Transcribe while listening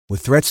With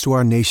threats to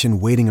our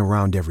nation waiting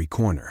around every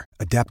corner,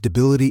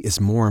 adaptability is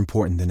more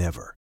important than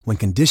ever. When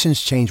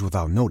conditions change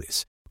without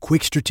notice,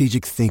 quick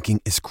strategic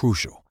thinking is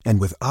crucial.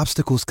 And with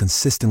obstacles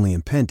consistently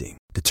impending,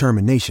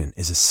 determination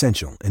is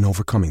essential in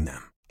overcoming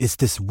them. It's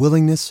this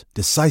willingness,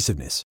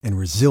 decisiveness, and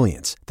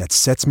resilience that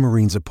sets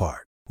Marines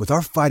apart. With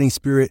our fighting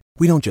spirit,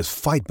 we don't just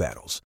fight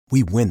battles,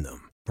 we win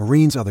them.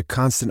 Marines are the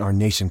constant our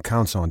nation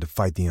counts on to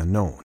fight the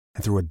unknown.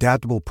 And through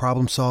adaptable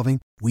problem solving,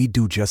 we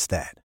do just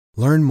that.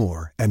 Learn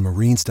more at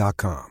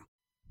marines.com.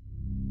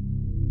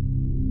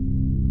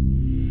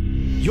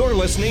 You're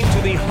listening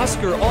to the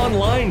Husker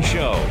Online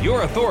Show,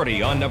 your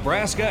authority on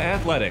Nebraska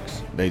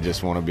athletics. They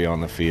just want to be on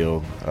the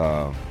field.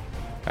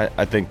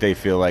 I think they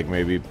feel like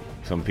maybe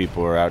some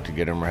people are out to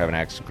get them or have an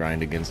axe to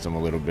grind against them a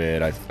little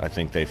bit. I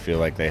think they feel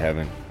like they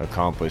haven't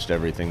accomplished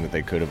everything that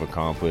they could have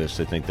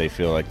accomplished. I think they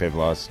feel like they've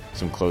lost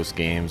some close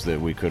games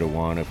that we could have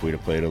won if we'd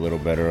have played a little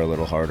better, a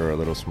little harder, a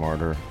little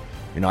smarter.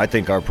 I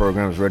think our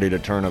program's ready to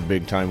turn a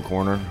big-time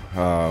corner,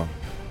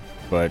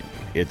 but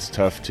it's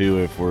tough, too,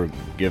 if we're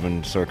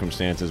given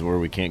circumstances where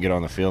we can't get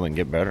on the field and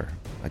get better.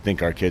 I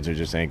think our kids are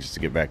just anxious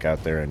to get back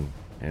out there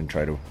and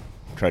try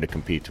to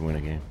compete to win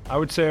a game. I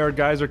would say our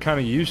guys are kind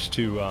of used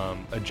to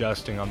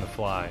adjusting on the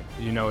fly.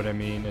 You know what I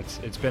mean?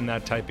 It's been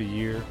that type of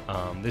year.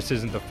 This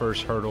isn't the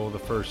first hurdle, the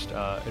first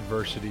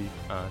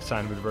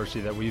sign of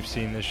adversity that we've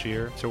seen this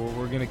year. So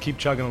we're going to keep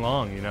chugging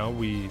along.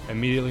 We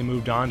immediately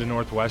moved on to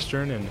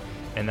Northwestern,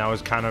 and that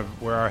was kind of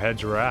where our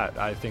heads were at.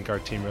 I think our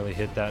team really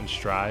hit that in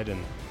stride,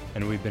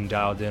 and we've been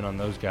dialed in on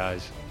those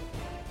guys.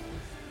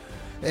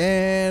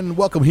 And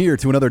welcome here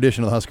to another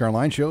edition of the Husker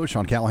Online Show.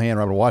 Sean Callahan,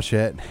 Robert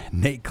Washett,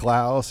 Nate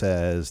Klaus,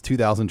 as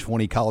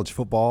 2020 college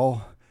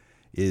football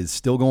is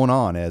still going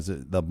on as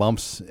the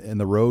bumps in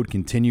the road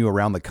continue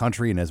around the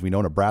country. And as we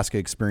know, Nebraska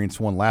experienced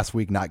one last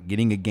week, not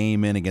getting a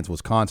game in against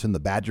Wisconsin. The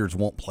Badgers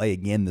won't play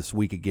again this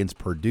week against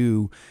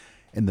Purdue.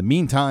 In the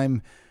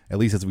meantime, at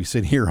least as we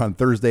sit here on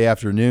Thursday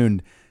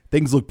afternoon,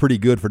 things look pretty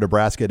good for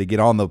Nebraska to get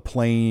on the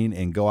plane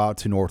and go out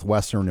to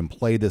Northwestern and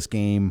play this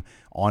game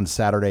on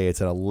Saturday. It's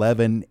an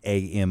 11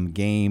 a.m.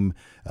 game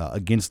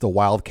against the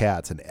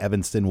Wildcats, and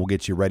Evanston will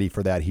get you ready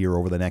for that here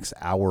over the next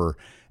hour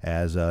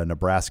as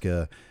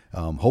Nebraska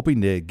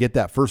hoping to get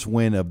that first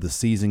win of the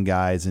season,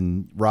 guys.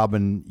 And,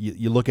 Robin,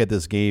 you look at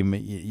this game,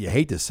 you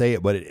hate to say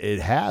it, but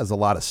it has a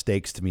lot of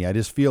stakes to me. I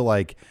just feel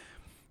like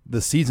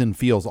the season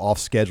feels off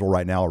schedule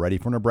right now already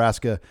for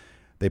Nebraska.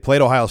 They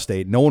played Ohio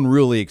State. No one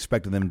really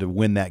expected them to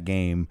win that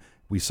game.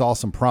 We saw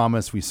some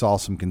promise. We saw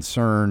some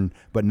concern,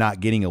 but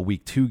not getting a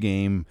week 2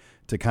 game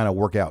to kind of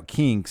work out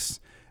kinks.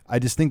 I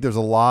just think there's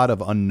a lot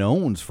of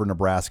unknowns for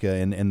Nebraska,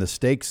 and the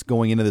stakes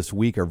going into this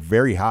week are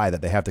very high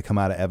that they have to come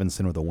out of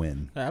Evanston with a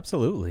win.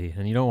 Absolutely.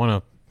 And you don't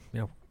want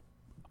to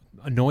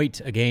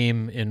anoint a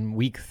game in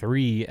week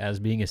 3 as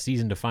being a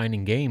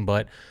season-defining game,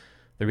 but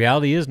the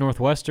reality is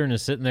Northwestern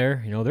is sitting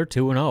there, they're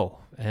 2-0.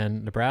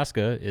 And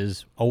Nebraska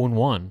is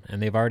 0-1,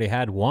 and they've already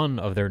had one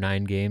of their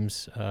 9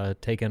 games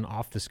taken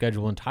off the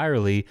schedule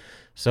entirely.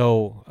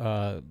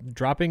 So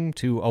dropping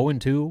to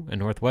 0-2 and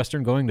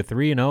Northwestern going to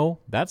 3-0,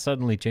 that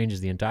suddenly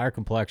changes the entire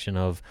complexion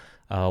of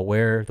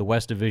where the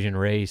West Division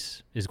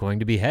race is going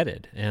to be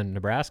headed. And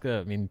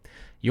Nebraska,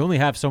 you only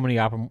have so many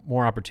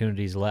more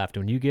opportunities left.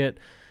 When you get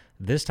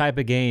this type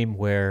of game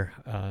where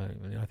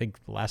I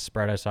think the last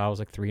spread I saw was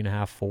like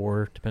 3.5,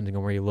 4, depending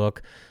on where you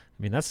look.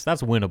 That's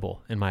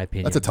winnable, in my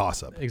opinion. That's a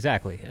toss-up.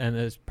 Exactly. And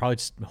it's probably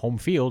just home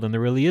field, and there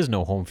really is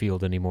no home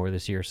field anymore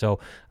this year. So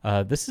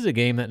this is a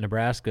game that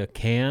Nebraska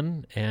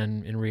can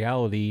and, in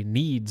reality,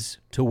 needs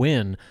to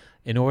win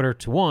in order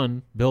to,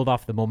 1, build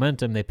off the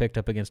momentum they picked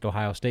up against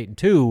Ohio State, and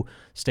 2,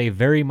 stay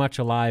very much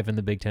alive in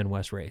the Big Ten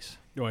West race.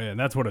 Oh, yeah, and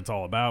that's what it's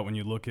all about when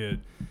you look at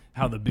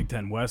how the Big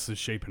Ten West is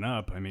shaping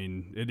up.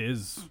 It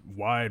is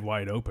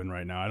wide open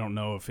right now. I don't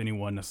know if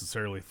anyone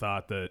necessarily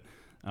thought that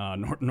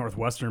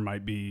Northwestern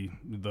might be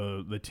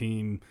the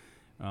team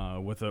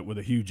with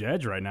a huge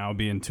edge right now,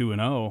 being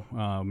 2-0,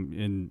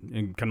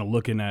 and kind of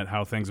looking at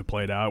how things have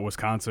played out.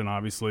 Wisconsin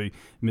obviously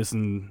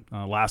missing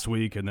last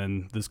week, and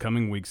then this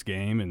coming week's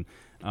game, and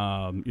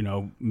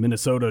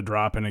Minnesota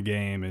dropping a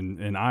game,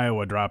 and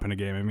Iowa dropping a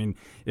game.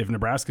 If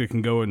Nebraska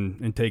can go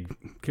and take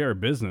care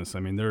of business,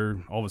 they're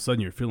all of a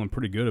sudden you're feeling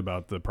pretty good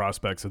about the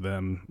prospects of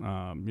them,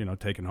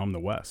 taking home the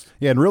West.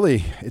 Yeah, and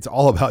really it's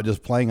all about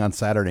just playing on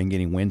Saturday and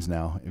getting wins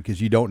now,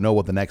 because you don't know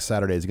what the next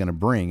Saturday is going to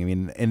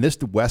bring. And this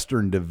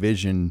Western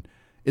Division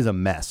is a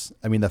mess.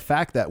 The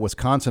fact that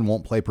Wisconsin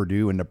won't play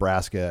Purdue and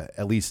Nebraska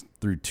at least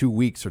through 2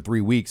 weeks or 3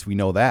 weeks, we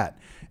know that.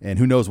 And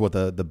who knows what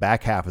the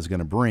back half is going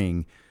to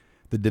bring.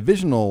 The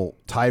divisional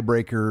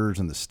tiebreakers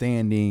and the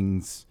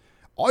standings,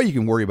 all you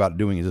can worry about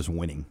doing is just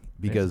winning,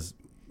 because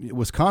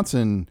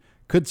Wisconsin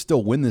could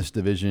still win this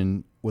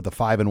division with a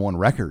 5-1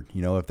 record,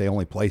 if they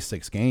only play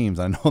 6 games.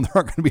 I know there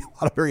aren't going to be a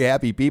lot of very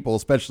happy people,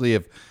 especially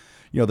if,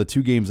 the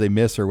 2 games they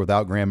miss are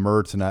without Graham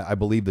Mertz, and I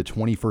believe the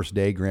 21st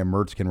day Graham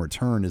Mertz can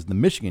return is the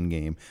Michigan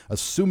game,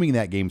 assuming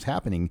that game's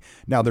happening.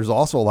 Now, there's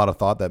also a lot of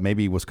thought that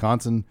maybe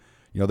Wisconsin,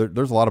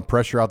 there's a lot of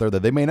pressure out there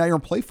that they may not even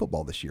play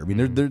football this year.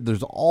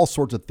 There's all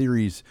sorts of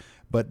theories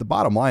But the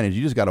bottom line is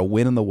you just got to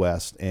win in the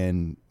West,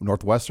 and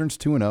Northwestern's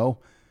 2-0,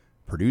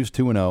 Purdue's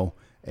 2-0,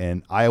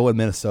 and Iowa and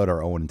Minnesota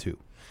are 0-2.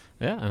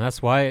 Yeah, and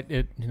that's why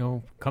it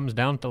comes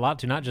down to a lot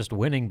to not just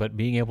winning, but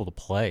being able to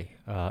play.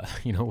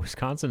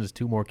 Wisconsin has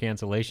 2 more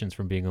cancellations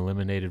from being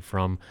eliminated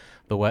from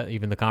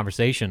even the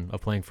conversation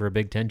of playing for a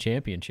Big Ten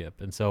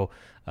championship. And so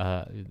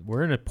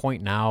we're in a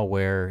point now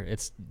where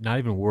it's not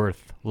even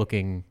worth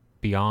looking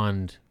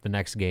beyond the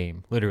next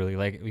game. Literally,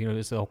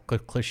 it's a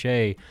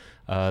cliche.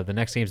 The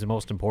next game is the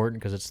most important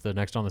because it's the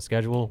next on the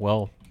schedule.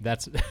 Well,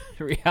 that's the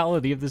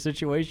reality of the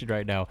situation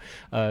right now.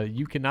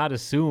 You cannot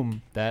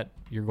assume that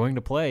you're going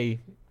to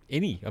play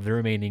any of the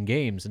remaining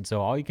games, and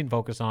so all you can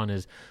focus on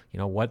is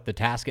what the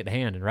task at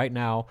hand. And right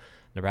now,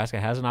 Nebraska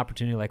has an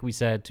opportunity, like we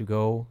said, to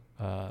go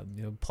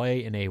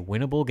play in a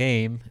winnable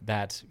game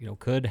that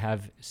could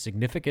have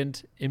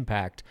significant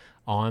impact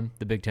on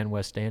the Big Ten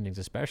West standings,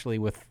 especially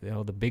with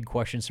the big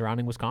question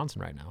surrounding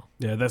Wisconsin right now.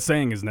 Yeah, that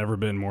saying has never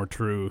been more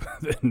true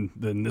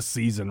than this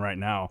season right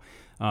now.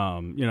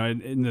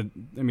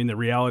 The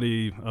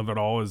reality of it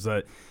all is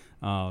that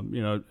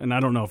and I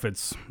don't know if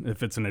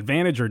it's an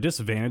advantage or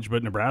disadvantage,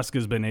 but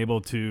Nebraska's been able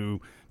to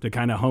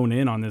kind of hone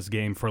in on this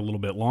game for a little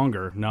bit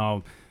longer.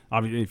 Now,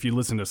 obviously, if you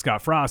listen to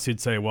Scott Frost, he'd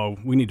say, well,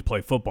 we need to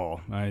play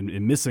football.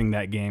 And missing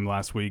that game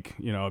last week,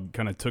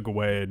 kind of took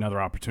away another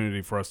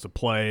opportunity for us to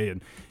play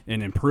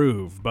and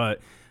improve.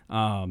 But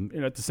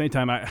at the same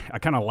time, I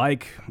kind of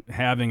like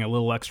having a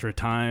little extra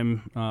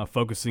time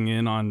focusing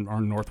in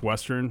on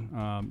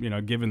Northwestern.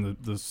 Given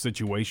the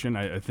situation,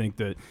 I think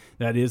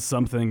that is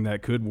something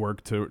that could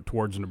work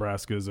towards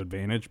Nebraska's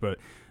advantage. But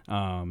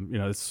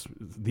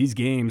these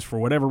games, for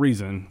whatever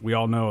reason, we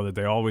all know that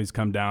they always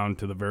come down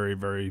to the very,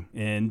 very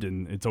end,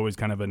 and it's always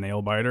kind of a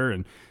nail biter.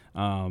 And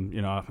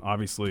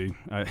obviously,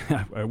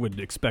 I would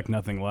expect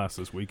nothing less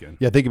this weekend.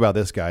 Yeah, think about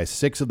this, guys.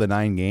 6 of the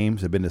 9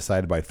 games have been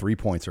decided by 3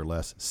 points or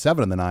less.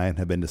 7 of the 9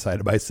 have been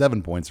decided by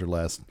 7 points or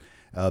less.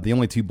 The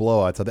only 2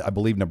 blowouts, I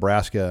believe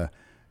Nebraska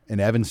and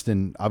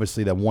Evanston,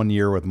 obviously that 1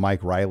 year with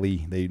Mike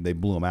Riley, they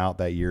blew him out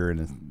that year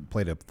and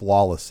played a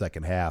flawless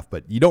second half.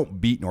 But you don't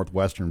beat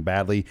Northwestern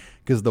badly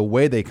because the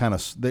way they kind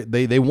of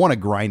they want to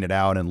grind it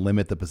out and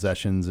limit the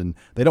possessions, and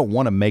they don't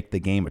want to make the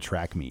game a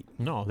track meet.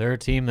 No, they're a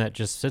team that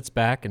just sits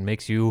back and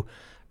makes you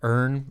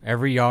earn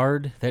every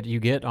yard that you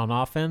get on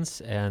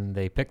offense, and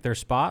they pick their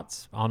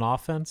spots on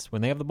offense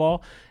when they have the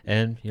ball.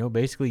 And,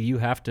 basically you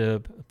have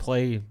to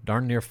play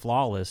darn near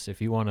flawless if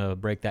you want to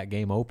break that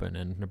game open.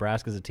 And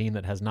Nebraska's a team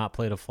that has not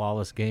played a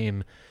flawless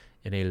game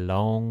in a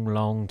long,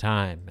 long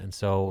time. And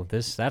so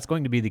that's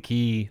going to be the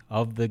key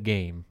of the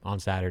game on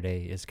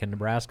Saturday is can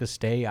Nebraska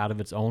stay out of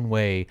its own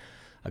way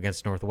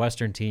against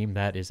Northwestern team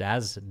that is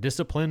as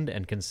disciplined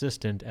and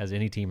consistent as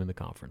any team in the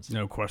conference.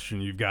 No question,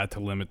 you've got to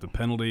limit the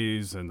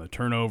penalties and the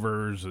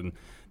turnovers and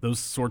those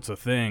sorts of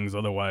things.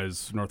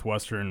 Otherwise,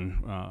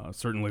 Northwestern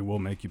certainly will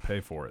make you pay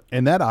for it.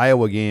 And that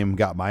Iowa game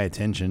got my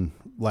attention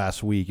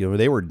last week.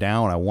 They were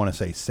down, I want to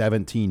say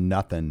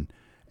 17-0,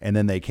 and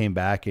then they came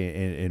back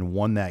and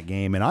won that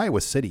game in Iowa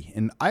City.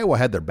 And Iowa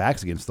had their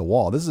backs against the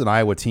wall. This is an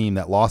Iowa team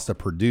that lost to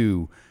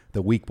Purdue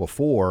the week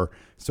before,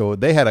 so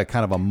they had a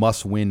kind of a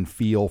must-win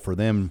feel for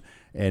them.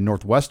 And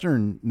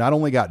Northwestern not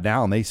only got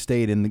down, they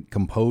stayed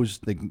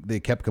composed. They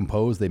kept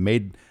composed. They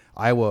made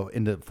Iowa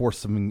into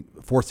forcing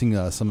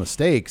some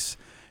mistakes,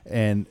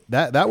 and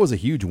that was a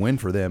huge win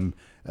for them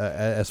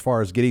as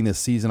far as getting this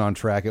season on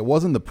track. It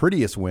wasn't the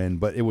prettiest win,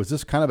 but it was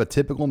just kind of a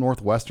typical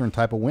Northwestern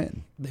type of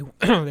win.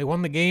 They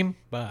won the game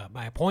by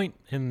a point,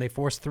 and they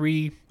forced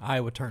 3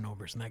 Iowa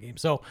turnovers in that game.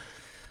 So,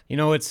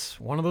 it's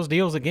one of those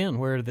deals, again,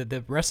 where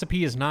the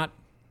recipe is not,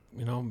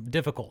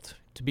 difficult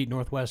to beat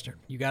Northwestern.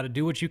 You got to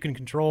do what you can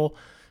control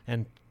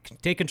and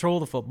take control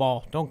of the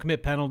football. Don't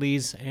commit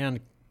penalties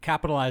and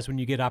capitalize when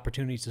you get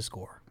opportunities to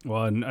score.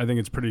 Well, and I think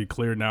it's pretty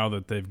clear now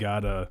that they've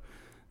got a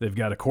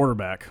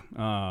quarterback.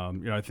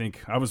 I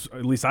think I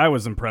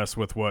was impressed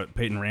with what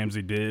Peyton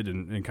Ramsey did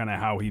and kind of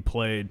how he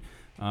played.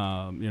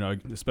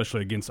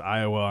 Especially against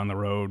Iowa on the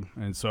road,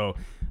 and so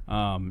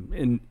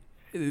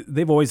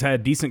they've always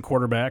had decent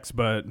quarterbacks,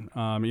 but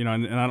and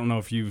I don't know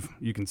if you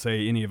can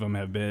say any of them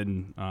have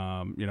been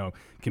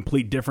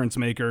complete difference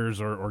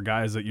makers or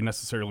guys that you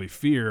necessarily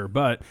fear,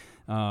 but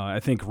I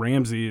think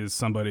Ramsey is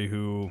somebody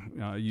who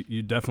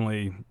you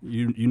definitely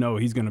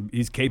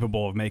he's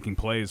capable of making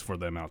plays for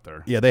them out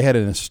there. Yeah, they had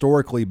an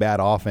historically bad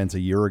offense a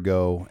year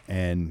ago,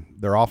 and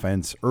their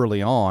offense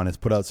early on has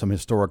put out some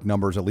historic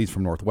numbers, at least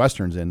from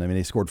Northwestern's end. I mean,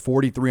 they scored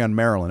 43 on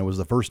Maryland. It was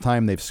the first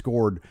time they've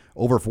scored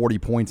over 40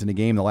 points in a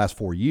game in the last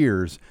 4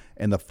 years,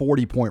 and the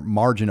 40-point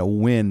margin of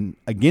win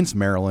against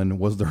Maryland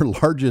was their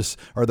largest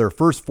or their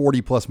first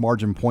 40-plus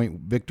margin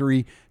point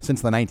victory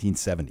since the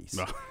 1970s.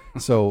 No.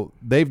 So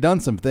they've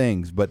done some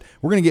things, but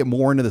we're going to get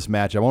more into this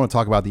match. I want to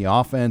talk about the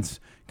offense,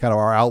 kind of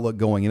our outlook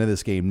going into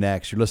this game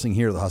next. You're listening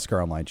here to the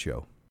Husker Online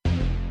Show.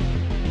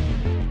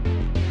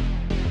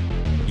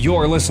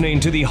 You're listening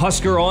to the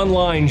Husker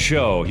Online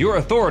Show, your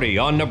authority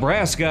on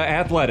Nebraska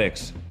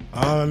athletics.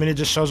 It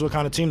just shows what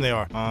kind of team they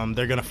are.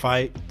 They're going to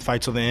fight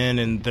till the end,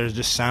 and they're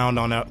just sound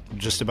on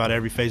just about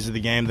every phase of the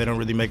game. They don't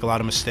really make a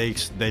lot of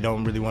mistakes. They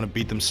don't really want to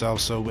beat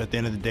themselves. So at the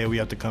end of the day, we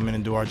have to come in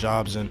and do our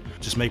jobs and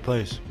just make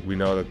plays. We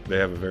know that they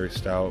have a very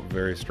stout,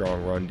 very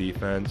strong run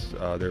defense.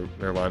 Their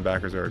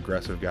linebackers are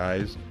aggressive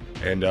guys.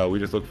 And we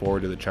just look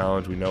forward to the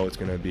challenge. We know it's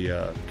going to be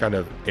a kind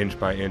of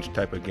inch-by-inch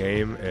type of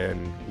game,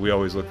 and we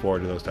always look forward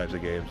to those types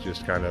of games,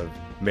 just kind of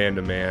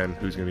man-to-man,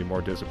 who's going to be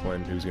more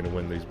disciplined, who's going to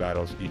win these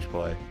battles each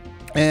play.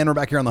 And we're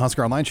back here on the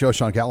Husker Online Show.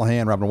 Sean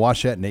Callahan, Robin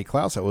Washett, Nate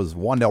Klaus. That was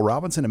Wandale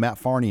Robinson and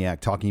Matt Farniak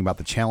talking about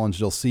the challenge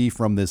they'll see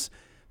from this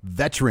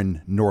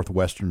veteran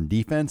Northwestern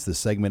defense. This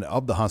segment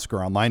of the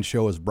Husker Online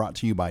Show is brought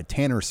to you by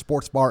Tanner's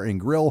Sports Bar and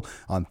Grill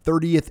on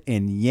 30th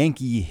and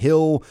Yankee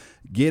Hill.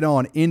 Get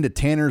on into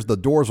Tanner's. The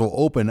doors will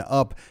open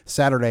up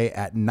Saturday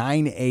at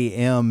 9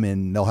 a.m.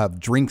 and they'll have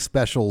drink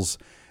specials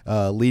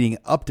leading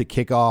up to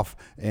kickoff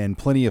and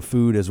plenty of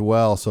food as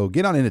well. So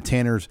get on into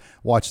Tanner's.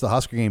 Watch the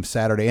Husker game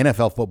Saturday,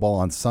 NFL football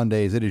on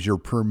Sundays. It is your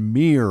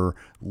premier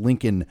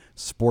Lincoln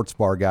sports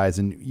bar, guys.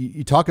 And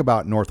you talk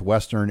about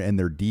Northwestern and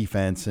their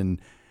defense,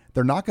 and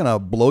they're not going to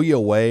blow you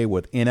away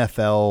with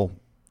NFL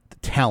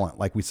talent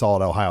like we saw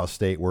at Ohio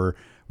State, where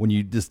when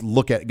you just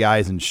look at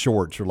guys in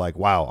shorts, you're like,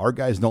 wow, our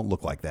guys don't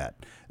look like that.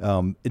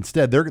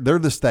 Instead, they're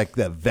just like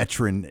that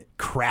veteran,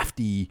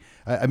 crafty.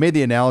 I made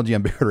the analogy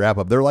on Big Wrap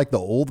Up. They're like the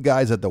old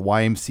guys at the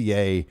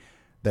YMCA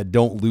that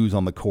don't lose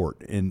on the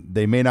court. And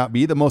they may not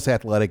be the most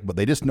athletic, but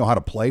they just know how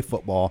to play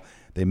football.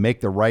 They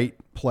make the right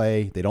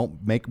play. They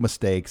don't make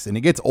mistakes. And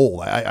it gets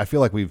old. I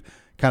feel like we've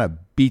kind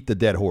of beat the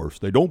dead horse.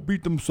 They don't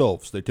beat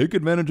themselves. They take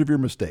advantage of your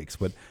mistakes.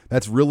 But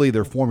that's really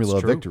their formula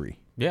of victory.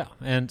 Yeah,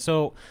 and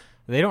so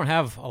they don't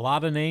have a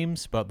lot of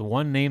names, but the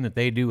one name that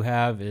they do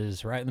have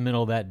is right in the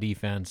middle of that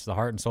defense, the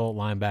heart and soul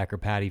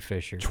linebacker, Patty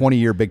Fisher.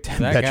 20-year Big Ten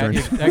veteran.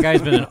 That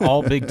guy's been an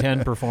all Big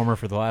Ten performer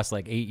for the last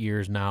 8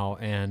 years now,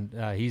 and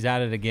he's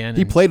at it again.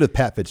 He played with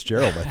Pat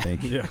Fitzgerald, I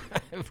think. Yeah,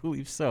 I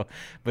believe so.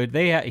 But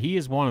he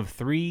is one of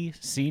 3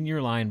 senior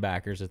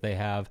linebackers that they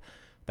have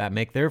that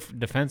make their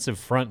defensive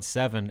front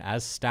 7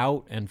 as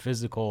stout and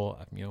physical,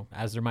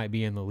 as there might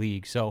be in the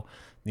league. So,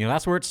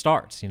 that's where it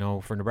starts.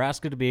 For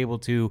Nebraska to be able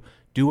to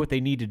do what they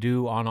need to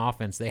do on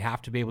offense, they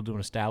have to be able to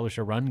establish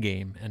a run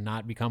game and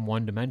not become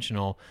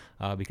one-dimensional,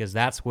 because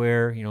that's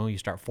where, you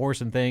start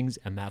forcing things,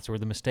 and that's where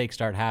the mistakes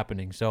start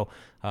happening. So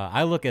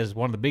I look as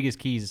one of the biggest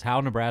keys is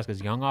how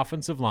Nebraska's young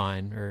offensive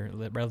line, or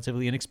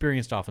relatively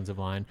inexperienced offensive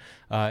line,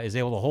 is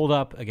able to hold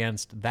up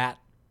against that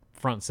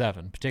front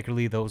 7,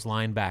 particularly those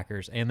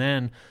linebackers. And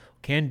then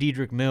can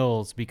Dedrick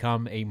Mills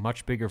become a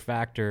much bigger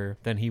factor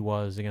than he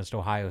was against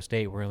Ohio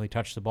State, where he only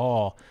touched the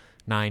ball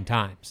 9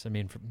 times? I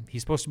mean,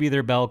 he's supposed to be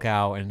their bell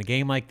cow, and in a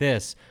game like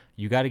this,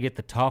 you got to get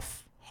the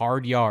tough,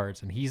 hard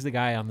yards, and he's the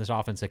guy on this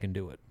offense that can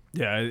do it.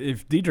 Yeah,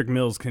 if Dedrick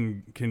Mills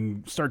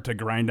can start to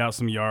grind out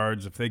some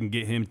yards, if they can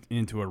get him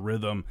into a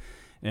rhythm,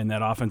 and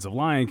that offensive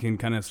line can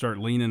kind of start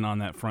leaning on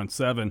that front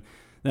 7,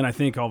 then I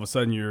think all of a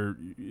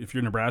sudden if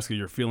you're Nebraska,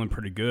 you're feeling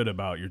pretty good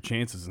about your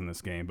chances in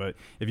this game. But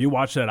if you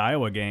watch that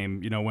Iowa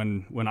game,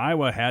 when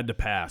Iowa had to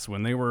pass,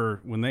 when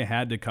they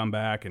had to come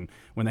back, and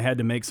when they had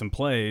to make some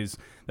plays,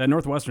 that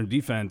Northwestern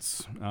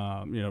defense,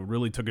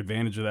 really took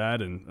advantage of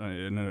that,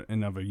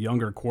 and of a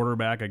younger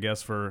quarterback, I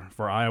guess, for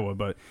Iowa.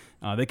 But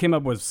they came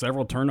up with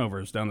several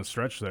turnovers down the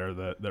stretch there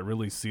that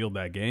really sealed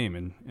that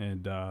game,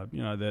 and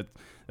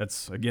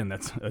that's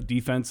a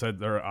defense that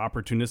they're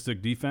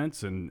opportunistic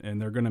defense,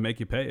 and they're going to make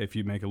you pay if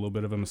you make a little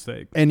bit of a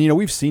mistake. And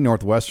we've seen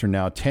Northwestern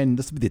now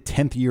this will be the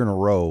 10th year in a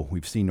row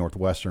we've seen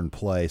Northwestern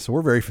play, so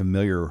we're very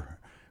familiar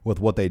with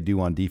what they do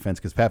on defense,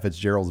 because Pat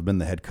Fitzgerald's been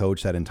the head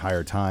coach that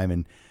entire time,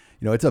 and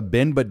it's a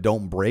bend but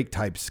don't break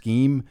type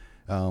scheme.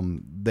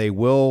 They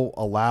will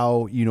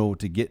allow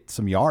to get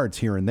some yards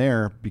here and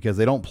there, because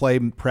they don't play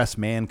press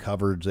man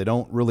coverage. They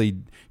don't really,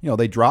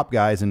 they drop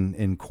guys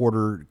in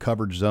quarter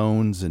coverage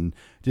zones and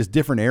just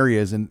different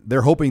areas. And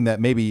they're hoping that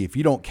maybe if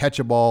you don't catch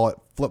a ball, it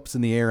flips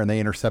in the air and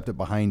they intercept it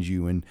behind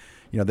you. And,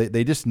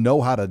 they just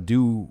know how to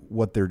do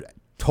what they're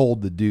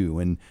told to do.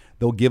 And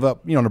they'll give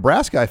up.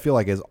 Nebraska, I feel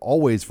like, has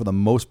always, for the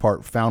most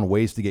part, found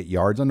ways to get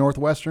yards on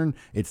Northwestern.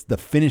 It's the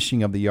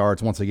finishing of the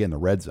yards, once again, in the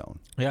red zone.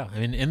 Yeah, I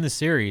mean, in the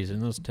series, in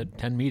those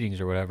 10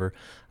 meetings or whatever,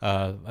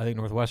 I think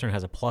Northwestern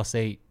has a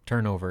 +8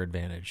 turnover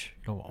advantage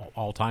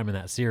all time in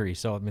that series.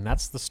 So, I mean,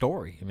 that's the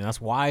story. I mean, that's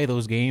why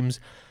those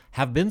games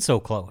have been so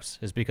close,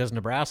 is because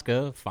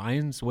Nebraska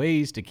finds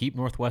ways to keep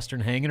Northwestern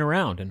hanging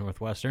around, and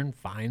Northwestern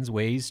finds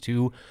ways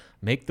to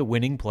make the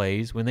winning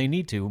plays when they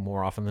need to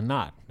more often than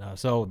not.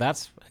 So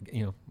that's,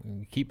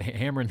 keep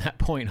hammering that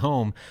point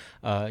home,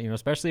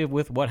 especially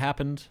with what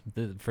happened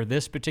for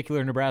this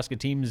particular Nebraska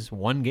team's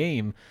one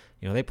game.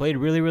 They played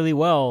really, really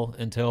well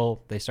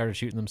until they started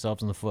shooting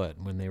themselves in the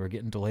foot, when they were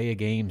getting delay of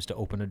games to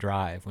open a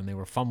drive, when they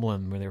were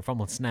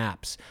fumbling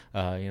snaps,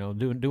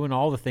 doing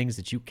all the things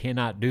that you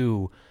cannot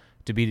do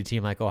to beat a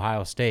team like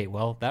Ohio State.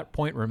 Well, that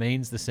point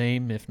remains the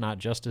same, if not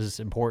just as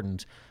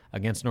important,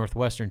 against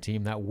Northwestern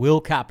team that will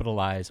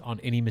capitalize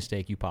on any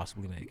mistake you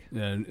possibly make.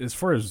 Yeah, as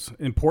far as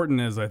important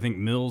as I think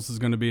Mills is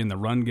going to be in the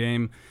run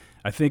game,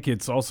 I think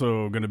it's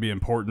also going to be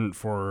important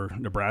for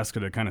Nebraska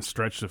to kind of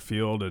stretch the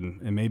field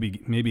and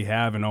maybe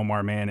have an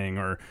Omar Manning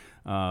or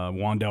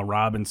Wan'Dale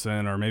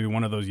Robinson or maybe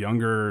one of those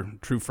younger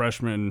true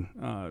freshmen,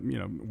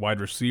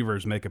 wide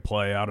receivers make a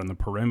play out on the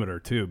perimeter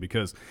too,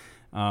 because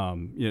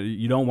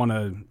you don't want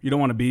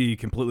to be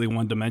completely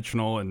one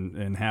dimensional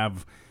and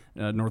have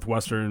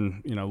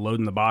Northwestern,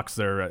 loading the box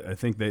there. I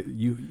think that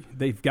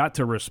they've got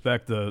to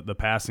respect the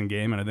passing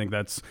game, and I think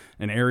that's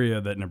an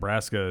area that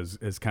Nebraska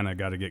has kind of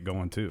got to get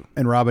going too.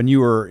 And Robin, you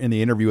were in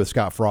the interview with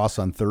Scott Frost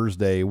on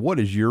Thursday. What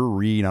is your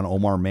read on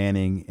Omar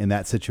Manning in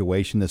that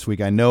situation this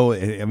week? I know,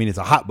 it's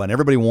a hot button.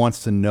 Everybody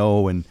wants to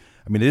know, and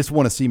I just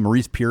want to see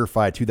Maurice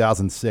Purify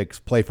 2006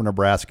 play for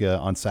Nebraska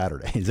on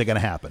Saturday. Is it going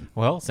to happen?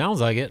 Well, it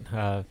sounds like it.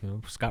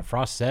 Scott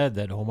Frost said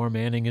that Omar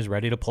Manning is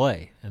ready to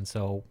play, and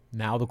so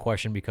now the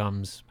question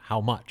becomes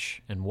how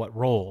much and what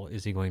role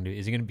is he going to?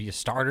 Is he going to be a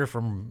starter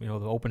from the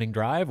opening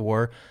drive,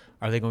 or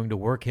are they going to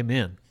work him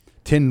in?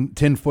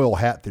 Tinfoil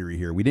hat theory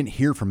here. We didn't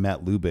hear from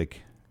Matt Lubick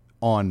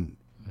on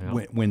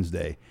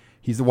Wednesday.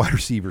 He's the wide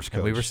receivers coach.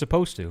 And we were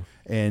supposed to.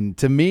 And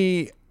to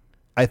me,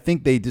 I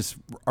think they just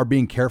are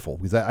being careful,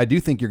 because I do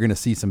think you're going to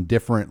see some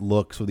different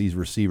looks with these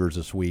receivers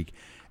this week,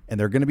 and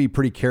they're going to be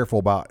pretty careful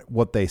about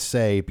what they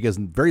say, because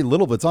very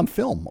little of it's on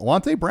film.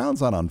 Alante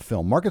Brown's not on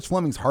film. Marcus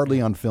Fleming's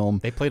hardly on film.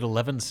 They played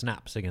 11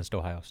 snaps against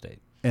Ohio State.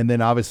 And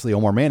then obviously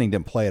Omar Manning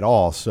didn't play at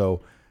all.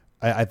 So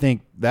I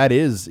think that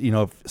is,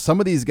 if some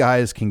of these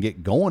guys can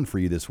get going for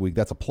you this week,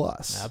 that's a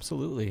plus.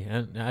 Absolutely.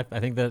 And I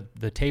think that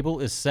the table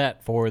is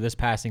set for this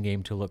passing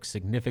game to look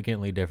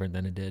significantly different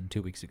than it did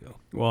 2 weeks ago.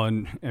 Well,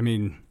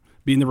 and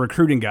being the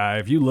recruiting guy,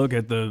 if you look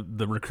at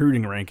the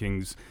recruiting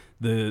rankings,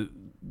 the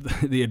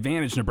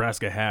advantage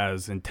Nebraska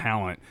has in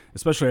talent,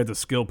 especially at the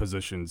skill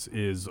positions,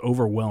 is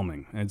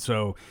overwhelming. And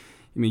so,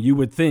 you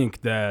would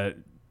think that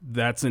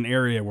that's an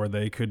area where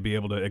they could be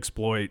able to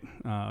exploit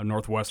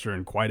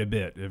Northwestern quite a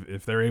bit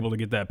if they're able to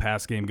get that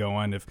pass game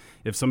going.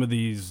 If some of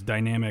these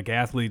dynamic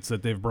athletes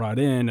that they've brought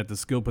in at the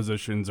skill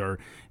positions are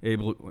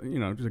able,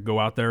 to go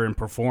out there and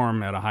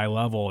perform at a high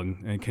level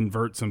and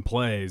convert some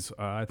plays,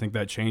 I think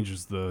that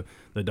changes the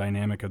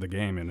dynamic of the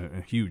game in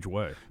a huge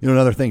way.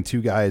 Another thing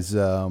too, guys,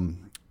 the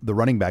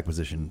running back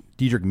position.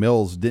 Dedrick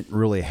Mills didn't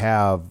really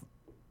have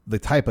the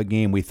type of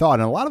game we thought,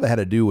 and a lot of it had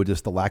to do with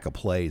just the lack of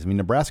plays.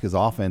 Nebraska's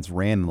offense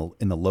ran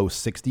in the low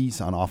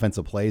 60s on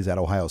offensive plays at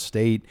Ohio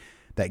State.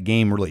 That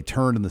game really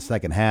turned in the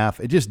second half.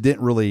 It just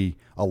didn't really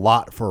a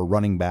lot for a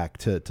running back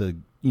to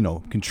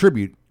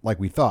contribute like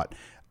we thought.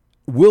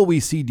 Will we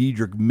see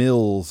Dedrick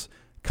Mills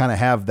kind of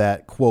have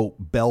that, quote,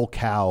 bell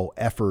cow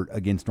effort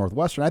against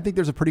Northwestern? I think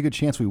there's a pretty good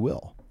chance we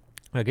will.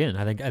 Again,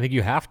 I think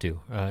you have to.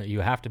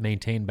 You have to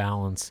maintain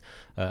balance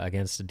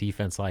against a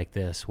defense like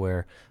this,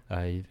 where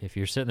if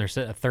you're sitting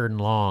there a third and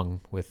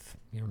long with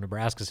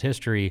Nebraska's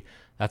history,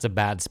 that's a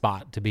bad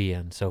spot to be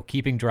in. So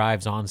keeping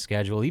drives on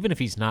schedule, even if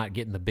he's not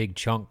getting the big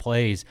chunk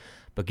plays,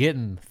 but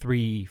getting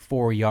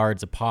 3-4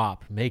 yards a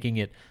pop, making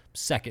it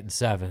 2nd and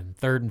 7,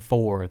 3rd and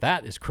 4,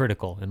 that is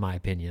critical, in my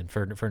opinion,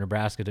 for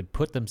Nebraska to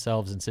put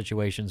themselves in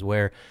situations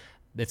where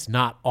it's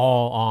not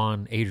all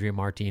on Adrian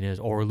Martinez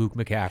or Luke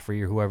McCaffrey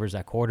or whoever's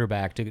that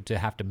quarterback to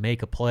have to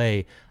make a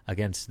play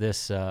against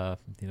this,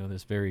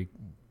 this very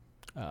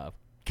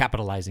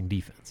capitalizing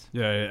defense.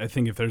 Yeah, I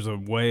think if there's a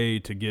way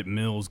to get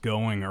Mills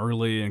going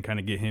early and kind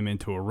of get him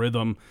into a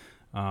rhythm,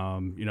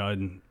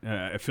 and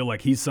I feel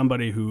like he's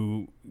somebody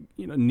who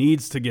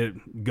needs to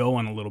get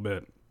going a little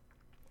bit,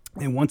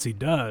 and once he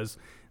does,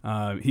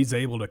 he's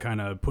able to kind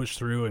of push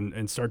through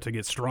and start to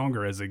get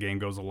stronger as the game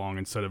goes along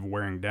instead of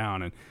wearing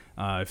down. And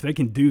if they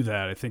can do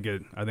that, I think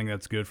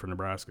that's good for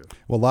Nebraska.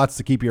 Well, lots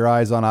to keep your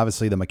eyes on.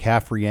 Obviously, the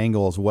McCaffrey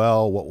angle as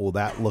well. What will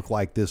that look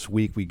like this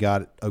week? We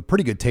got a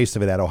pretty good taste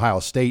of it at Ohio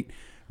State.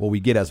 Will we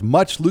get as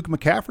much Luke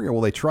McCaffrey, or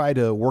will they try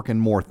to work in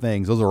more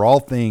things? Those are all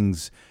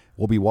things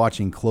we'll be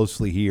watching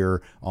closely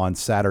here on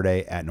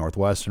Saturday at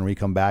Northwestern. When we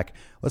come back,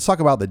 let's talk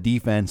about the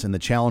defense and the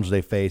challenge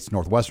they face.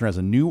 Northwestern has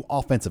a new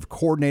offensive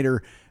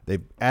coordinator.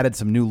 They've added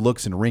some new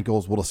looks and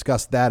wrinkles. We'll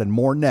discuss that and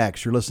more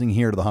next. You're listening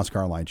here to the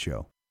Husker Online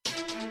Show.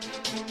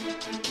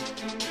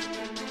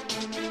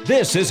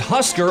 This is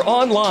Husker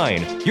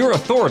Online, your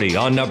authority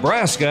on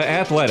Nebraska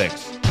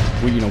athletics.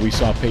 We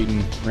saw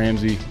Peyton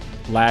Ramsey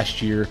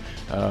last year,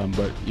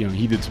 but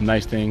he did some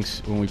nice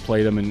things when we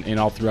played him and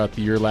all throughout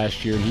the year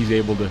last year, and he's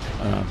able to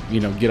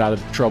get out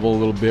of trouble a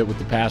little bit with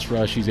the pass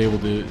rush. He's able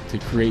to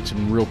create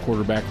some real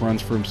quarterback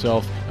runs for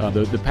himself.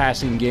 The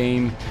passing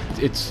game,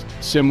 it's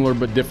similar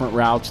but different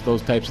routes,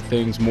 those types of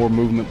things, more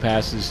movement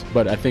passes,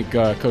 but I think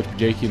Coach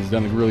Bajakian's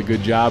done a really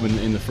good job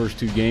in the first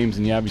 2 games,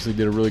 and he obviously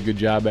did a really good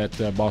job at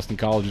Boston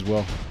College as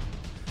well.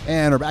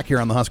 And we're back here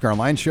on the Husker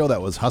Online Show.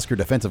 That was Husker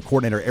defensive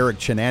coordinator Eric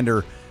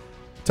Chinander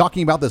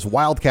talking about this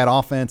Wildcat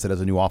offense. It has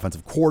a new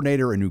offensive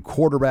coordinator, a new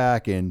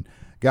quarterback, and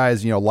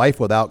guys, life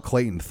without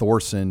Clayton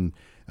Thorson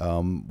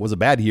was a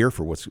bad year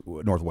for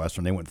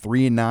Northwestern. They went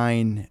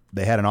 3-9.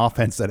 They had an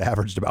offense that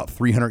averaged about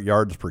 300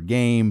 yards per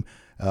game.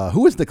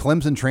 Who was the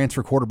Clemson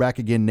transfer quarterback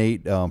again,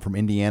 Nate, from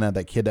Indiana,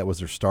 that kid that was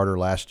their starter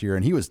last year?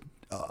 And he was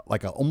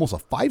almost a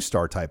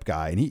 5-star type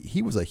guy, and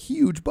he was a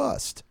huge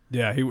bust.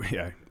 Yeah,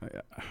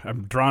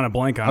 I'm drawing a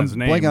blank on his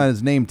name. I'm blanking on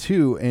his name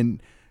too,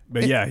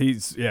 But he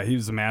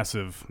was a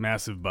massive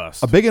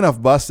bust. A big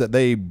enough bust that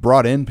they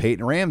brought in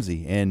Peyton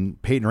Ramsey,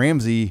 and Peyton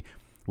Ramsey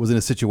was in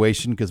a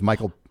situation because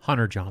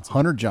Hunter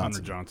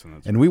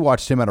Johnson. And we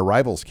watched him at a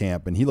Rivals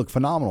camp, and he looked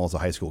phenomenal as a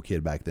high school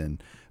kid back then,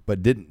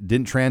 but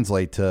didn't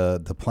translate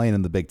to playing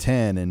in the Big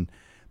Ten. And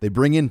they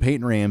bring in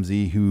Peyton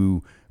Ramsey,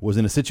 who was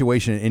in a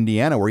situation in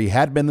Indiana where he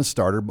had been the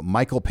starter, but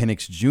Michael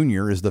Penix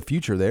Jr. is the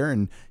future there,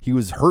 and he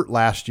was hurt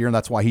last year, and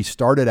that's why he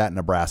started at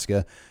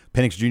Nebraska.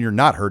 Penix Jr.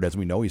 not hurt, as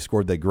we know. He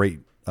scored that great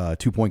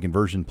 2-point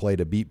conversion play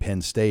to beat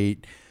Penn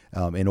State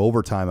in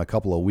overtime a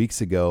couple of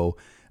weeks ago.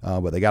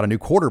 But they got a new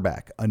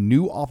quarterback, a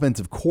new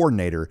offensive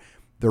coordinator.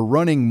 They're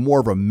running more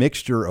of a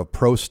mixture of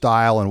pro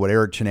style and what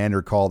Eric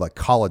Chinander called a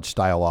college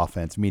style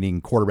offense, meaning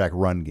quarterback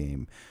run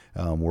game.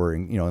 Where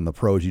in the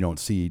pros you don't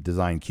see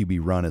design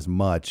QB run as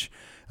much,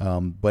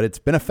 but it's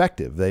been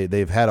effective.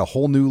 They've had a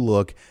whole new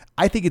look.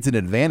 I think it's an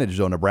advantage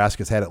though.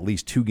 Nebraska's had at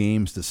least 2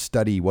 games to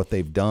study what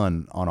they've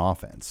done on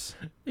offense.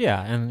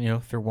 Yeah, and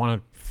if you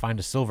want to find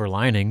a silver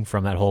lining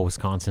from that whole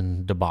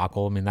Wisconsin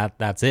debacle, I mean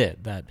that's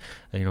it. That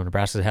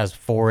Nebraska has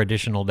 4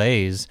 additional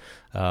days,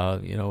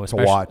 to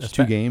watch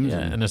 2 games,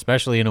 and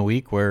especially in a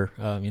week where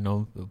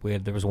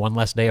there was 1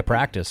 less day of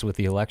practice with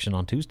the election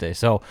on Tuesday.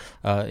 So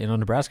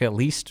Nebraska at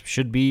least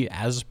should be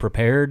as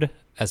prepared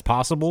as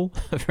possible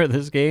for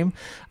this game.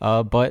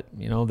 But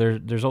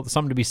there's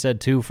something to be said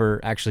too for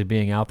actually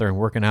being out there and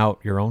working out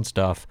your own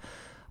stuff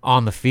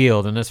on the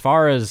field. And as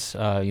far as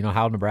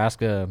how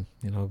Nebraska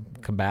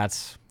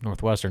combats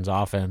Northwestern's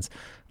offense,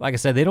 like I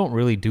said, they don't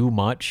really do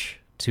much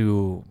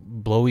to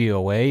blow you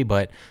away,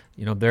 but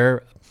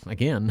they're,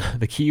 again,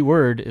 the key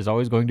word is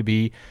always going to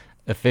be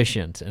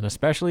efficient, and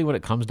especially when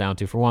it comes down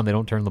to, for one, they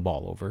don't turn the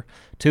ball over.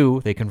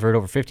 2, they convert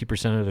over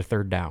 50% of their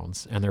third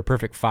downs, and they're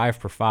perfect 5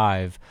 for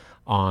 5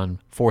 on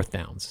fourth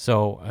downs.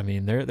 So, I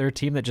mean, they're a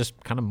team that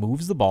just kind of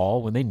moves the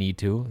ball when they need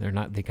to.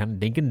 They kind of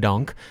dink and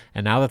dunk.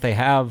 And now that they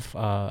have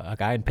a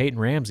guy in Peyton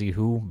Ramsey,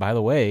 who, by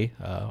the way,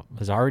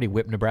 has already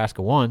whipped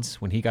Nebraska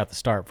once when he got the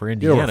start for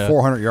Indiana. Over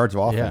 400 yards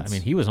of offense. Yeah, I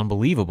mean, he was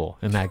unbelievable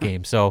in that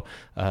game. So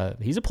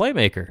he's a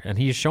playmaker, and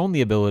he's shown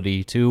the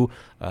ability to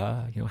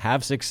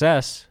have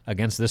success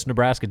against this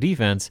Nebraska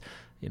defense.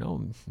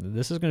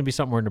 This is going to be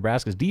something where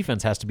Nebraska's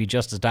defense has to be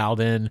just as dialed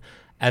in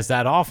as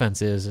that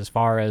offense is, as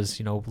far as,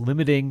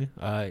 limiting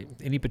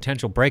any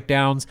potential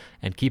breakdowns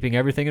and keeping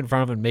everything in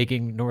front of them,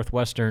 making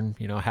Northwestern,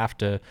 have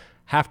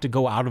to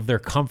go out of their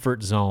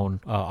comfort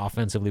zone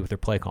offensively with their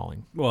play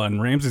calling. Well,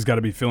 and Ramsey's got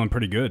to be feeling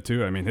pretty good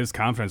too. I mean, his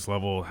confidence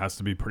level has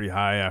to be pretty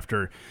high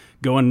after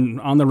going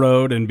on the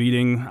road and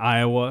beating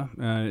Iowa,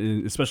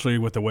 especially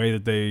with the way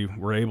that they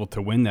were able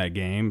to win that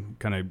game,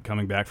 kind of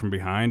coming back from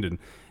behind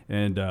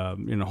and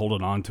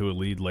holding on to a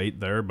lead late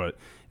there. But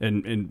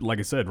and like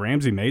I said,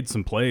 Ramsey made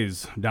some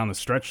plays down the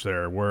stretch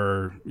there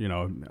where,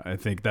 I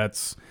think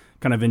that's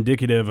kind of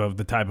indicative of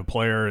the type of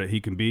player that he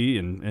can be,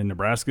 and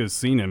Nebraska has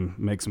seen him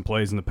make some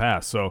plays in the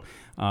past. So,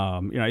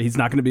 he's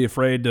not going to be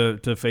afraid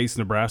to face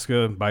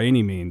Nebraska by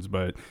any means,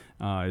 but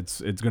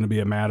it's going to be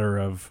a matter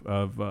of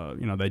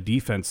the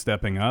defense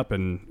stepping up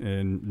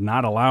and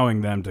not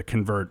allowing them to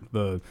convert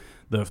the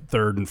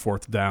third and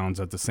fourth downs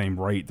at the same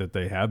rate that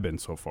they have been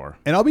so far.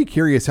 And I'll be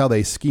curious how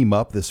they scheme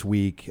up this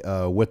week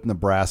with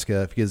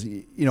Nebraska, because,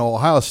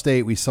 Ohio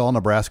State, we saw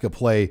Nebraska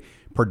play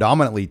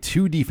predominantly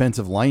 2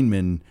 defensive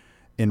linemen,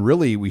 and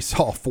really we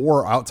saw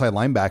 4 outside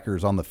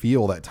linebackers on the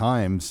field at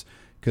times,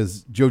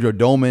 because JoJo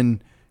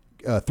Domann,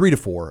 3 to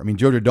 4. I mean,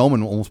 JoJo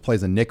Domann almost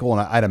plays a nickel,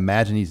 and I'd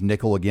imagine he's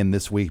nickel again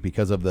this week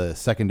because of the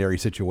secondary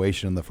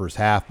situation in the first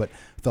half. But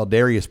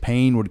Darius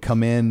Payne would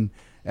come in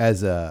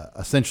as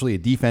essentially a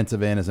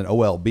defensive end, as an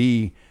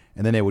OLB,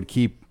 and then they would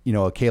keep,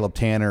 a Caleb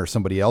Tanner or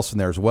somebody else in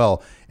there as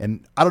well.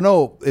 And I don't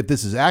know if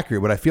this is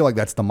accurate, but I feel like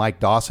that's the Mike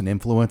Dawson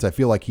influence. I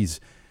feel like he's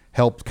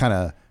helped kind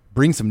of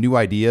bring some new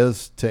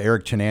ideas to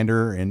Eric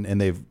Chinander,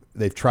 and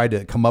they've tried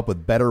to come up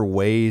with better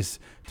ways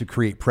to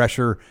create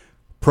pressure.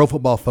 Pro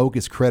Football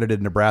Focus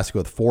credited Nebraska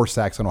with 4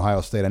 sacks on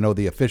Ohio State. I know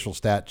the official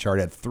stat chart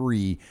had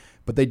 3,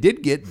 but they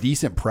did get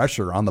decent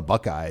pressure on the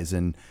Buckeyes,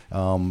 and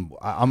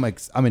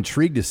I'm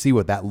intrigued to see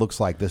what that looks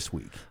like this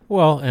week.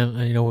 Well,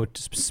 and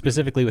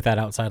specifically with that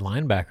outside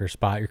linebacker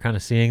spot, you're kind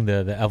of seeing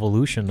the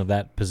evolution of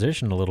that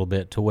position a little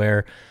bit, to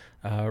where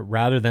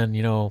rather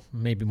than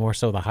maybe more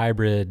so the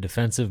hybrid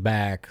defensive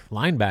back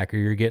linebacker,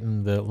 you're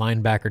getting the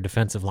linebacker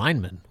defensive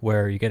lineman,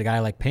 where you get a guy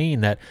like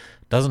Payne that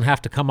doesn't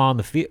have to come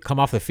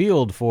off the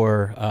field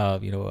for a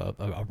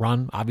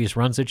obvious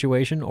run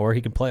situation, or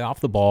he can play off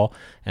the ball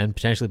and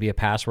potentially be a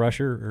pass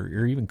rusher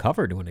or even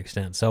cover to an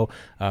extent. So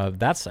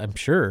that's, I'm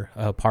sure,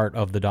 a part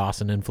of the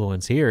Dawson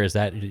influence here, is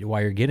that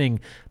why you're getting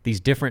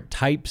these different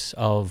types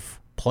of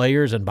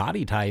players and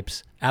body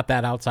types at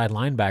that outside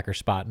linebacker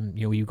spot. And,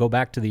 you go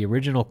back to the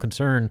original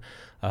concern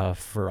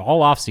for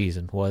all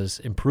offseason was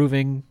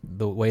improving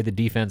the way the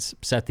defense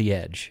set the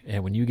edge.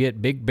 And when you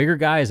get bigger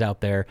guys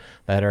out there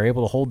that are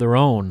able to hold their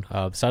own,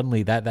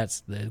 suddenly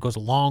it goes a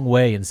long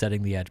way in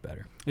setting the edge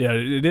better. Yeah,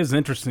 it is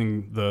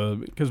interesting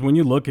because when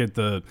you look at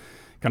the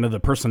kind of the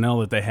personnel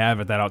that they have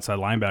at that outside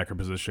linebacker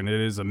position, it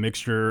is a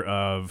mixture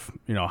of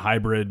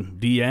hybrid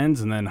D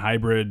ends and then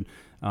hybrid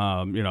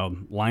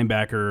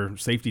linebacker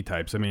safety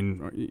types. I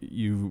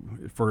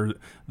mean, for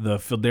the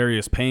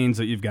Phildarius Paynes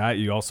that you've got,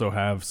 you also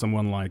have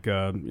someone like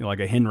a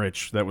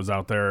Henrich that was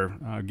out there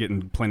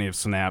getting plenty of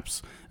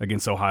snaps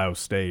against Ohio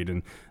State.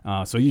 And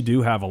so you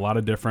do have a lot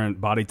of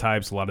different body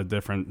types, a lot of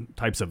different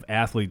types of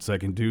athletes that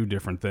can do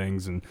different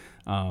things. And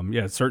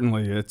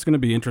certainly it's going to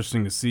be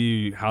interesting to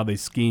see how they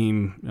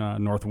scheme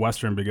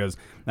Northwestern, because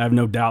I have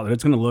no doubt that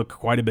it's going to look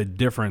quite a bit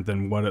different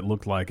than what it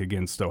looked like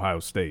against Ohio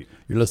State.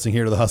 You're listening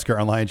here to the Husker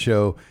Online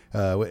Show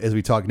as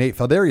we talk. Nate,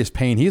 Phildarius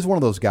Payne, he's one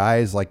of those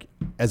guys, like,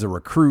 as a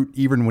recruit,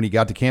 even when he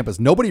got to campus,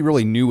 nobody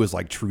really knew his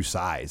true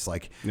size.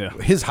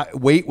 His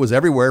weight was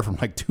everywhere from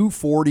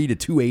 240 to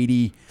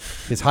 280.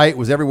 His height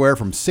was everywhere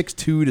from 6'2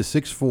 to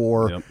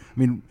 6'4. Yep. I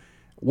mean,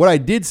 what I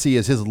did see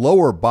is his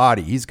lower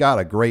body. He's got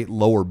a great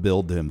lower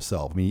build to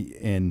himself.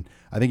 And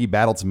I think he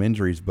battled some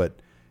injuries, but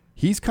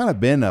he's kind of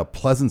been a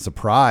pleasant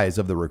surprise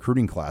of the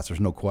recruiting class. There's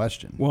no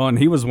question. Well, and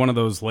he was one of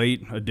those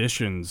late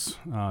additions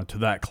to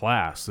that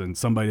class, and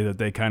somebody that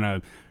they kind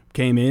of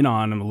came in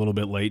on him a little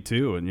bit late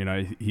too.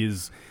 And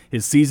his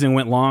season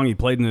went long. He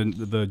played in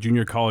the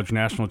junior college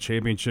national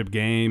championship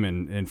game,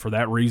 and for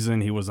that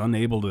reason, he was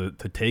unable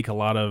to take a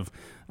lot of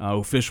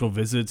official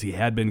visits. He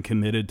had been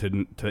committed to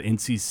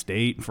NC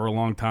State for a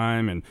long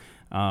time, and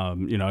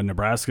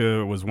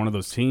Nebraska was one of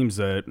those teams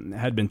that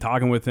had been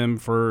talking with him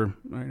for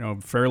a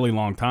fairly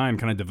long time,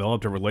 kind of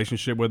developed a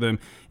relationship with him,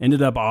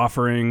 ended up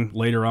offering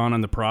later on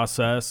in the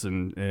process,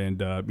 and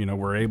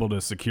were able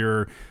to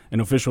secure an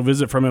official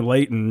visit from him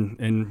late,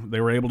 and they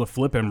were able to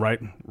flip him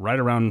right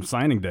around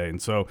signing day. And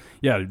so,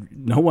 yeah,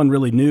 no one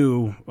really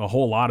knew a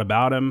whole lot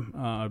about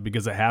him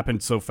because it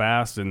happened so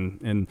fast,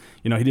 and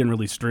he didn't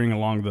really string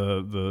along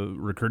the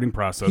recruiting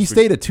process. He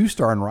stayed a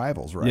 2-star in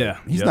Rivals, right? Yeah.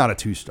 He's not a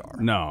 2-star.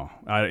 No.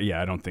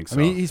 I don't think so. I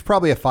mean, he's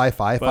probably a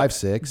 5'5",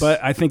 5'6".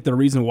 But I think the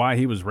reason why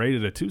he was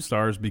rated a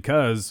 2-star is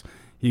because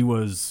he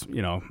was,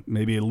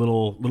 maybe a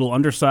little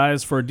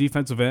undersized for a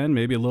defensive end,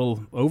 maybe a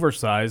little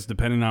oversized,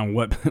 depending on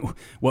what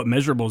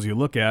measurables you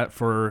look at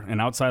for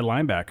an outside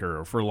linebacker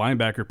or for a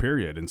linebacker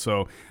period. And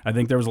so I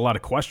think there was a lot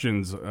of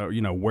questions,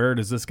 where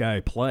does this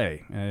guy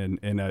play?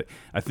 And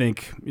I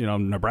think,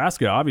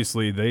 Nebraska,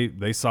 obviously,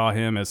 they saw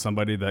him as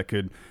somebody that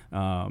could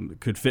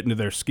fit into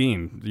their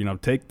scheme.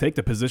 Take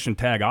the position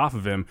tag off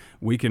of him.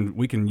 We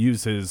can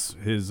use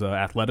his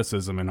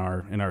athleticism in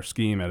our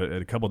scheme at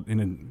a couple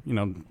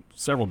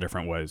several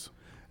different ways.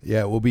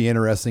 Yeah, it will be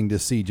interesting to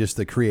see just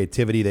the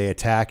creativity they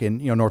attack.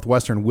 And,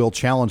 Northwestern will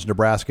challenge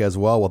Nebraska as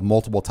well with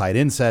multiple tight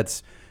end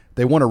sets.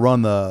 They want to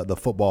run the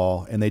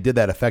football, and they did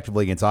that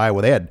effectively against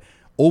Iowa. They had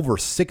over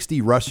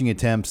 60 rushing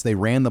attempts. They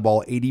ran the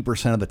ball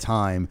 80% of the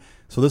time.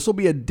 So this will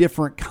be a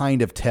different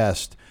kind of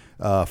test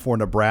for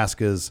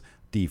Nebraska's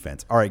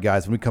defense. All right,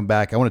 guys, when we come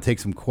back, I want to take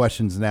some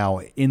questions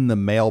now in the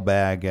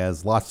mailbag,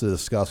 as lots to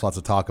discuss, lots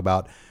to talk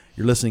about.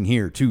 You're listening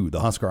here to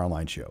the Husker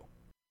Online Show.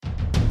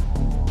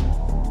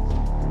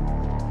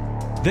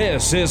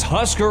 This is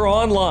Husker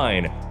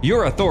Online,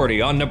 your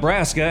authority on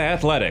Nebraska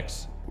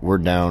athletics. We're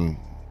down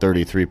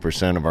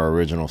 33% of our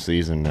original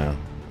season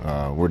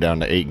now. We're down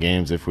to 8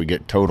 games if we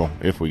get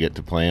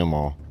to play them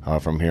all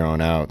from here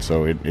on out.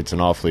 So it's an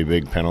awfully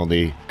big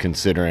penalty,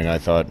 considering I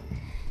thought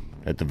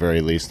at the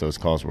very least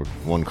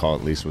one call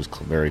at least was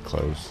very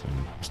close.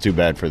 And it's too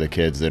bad for the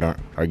kids that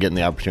are getting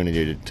the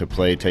opportunity to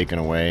play taken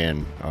away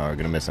and are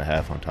going to miss a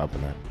half on top of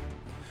that.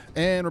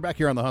 And we're back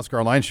here on the Husker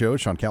Online Show.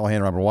 Sean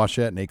Callahan, Robert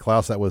Washett, Nate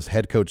Klaus. That was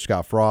head coach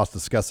Scott Frost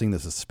discussing the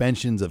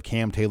suspensions of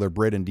Cam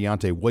Taylor-Britt and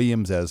Deontay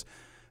Williams, as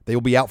they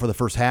will be out for the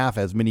first half,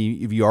 as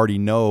many of you already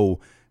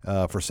know,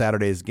 for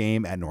Saturday's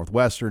game at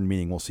Northwestern,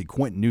 meaning we'll see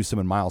Quentin Newsome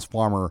and Miles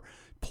Farmer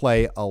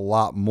play a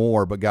lot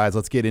more. But, guys,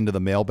 let's get into the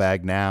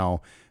mailbag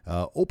now.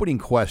 Opening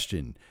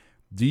question.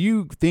 Do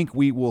you think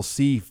we will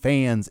see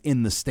fans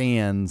in the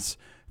stands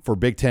for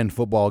Big Ten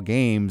football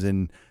games?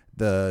 And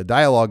the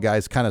dialogue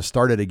guys kind of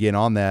started again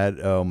on that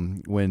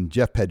when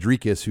Jeff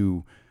Pedricus,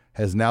 who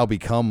has now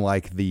become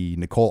like the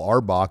Nicole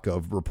Arbach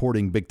of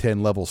reporting Big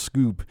Ten level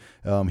scoop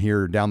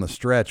here down the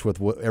stretch with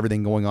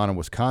everything going on in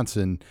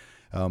Wisconsin,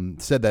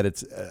 said that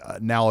it's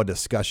now a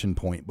discussion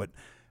point. But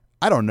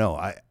I don't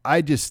know.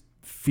 I just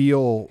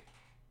feel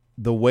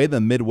the way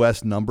the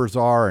Midwest numbers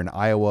are in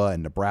Iowa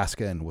and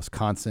Nebraska and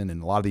Wisconsin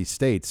and a lot of these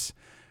states,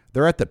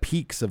 they're at the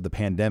peaks of the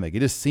pandemic.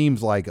 It just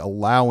seems like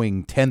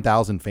allowing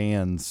 10,000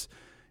 fans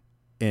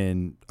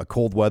in a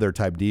cold weather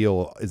type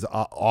deal is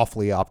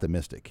awfully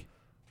optimistic.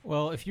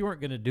 Well, if you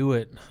weren't going to do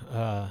it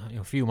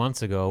a few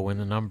months ago when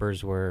the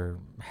numbers were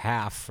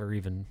half or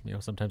even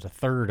sometimes a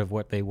third of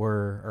what they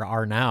were or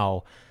are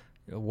now,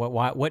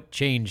 What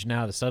changed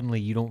now that suddenly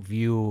you don't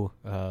view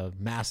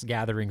mass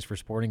gatherings for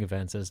sporting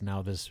events as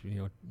now this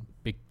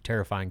big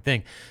terrifying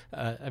thing?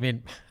 I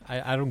mean,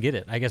 I don't get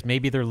it. I guess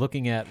maybe they're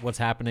looking at what's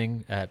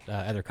happening at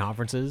other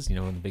conferences, in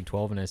the Big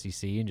 12 and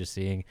SEC, and just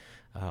seeing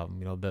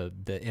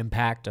the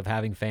impact of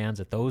having fans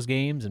at those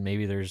games, and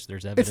maybe there's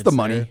evidence. It's the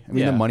money. there. I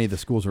mean, the money the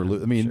schools are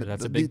losing. I mean, Sure,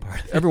 that's a big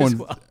part of it everyone. as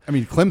well. I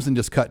mean, Clemson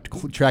just cut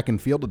track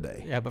and field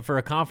today. Yeah, but for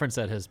a conference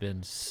that has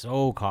been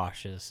so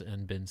cautious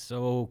and been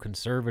so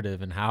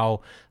conservative in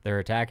how they're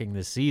attacking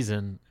this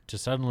season, to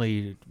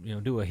suddenly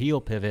do a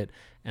heel pivot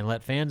and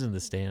let fans in the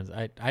stands,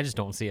 I just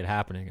don't see it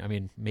happening. I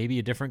mean, maybe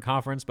a different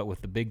conference, but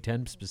with the Big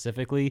Ten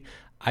specifically,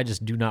 I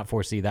just do not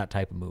foresee that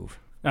type of move.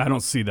 I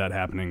don't see that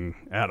happening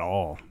at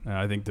all.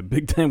 I think the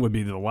Big Ten would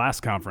be the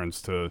last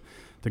conference to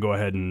go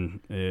ahead and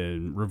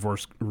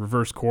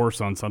reverse course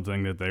on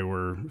something that they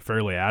were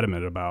fairly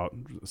adamant about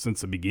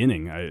since the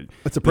beginning.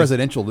 It's a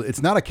presidential.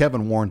 It's not a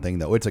Kevin Warren thing,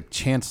 though. It's a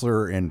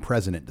chancellor and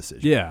president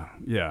decision.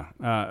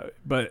 Yeah.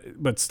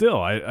 But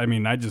still, I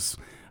mean, I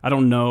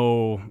don't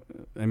know.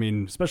 I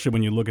mean, especially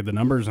when you look at the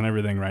numbers and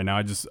everything right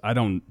now, I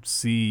don't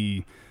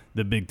see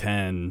the Big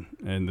Ten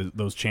and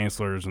those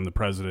chancellors and the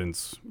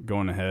presidents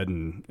going ahead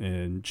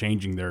and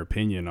changing their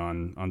opinion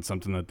on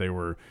something that they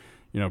were,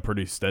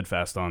 pretty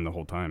steadfast on the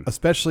whole time.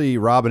 Especially,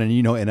 Robin, and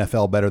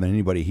NFL better than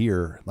anybody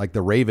here, like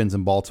the Ravens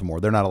in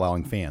Baltimore, they're not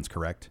allowing fans,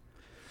 correct?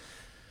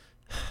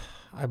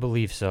 I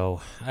believe so.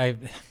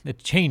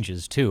 It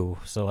changes too.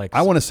 So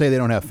I want to say they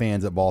don't have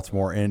fans at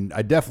Baltimore, and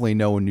I definitely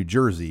know in New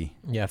Jersey.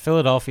 Yeah,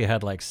 Philadelphia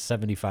had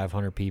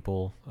 7,500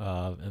 people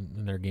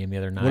in their game the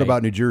other night. What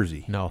about New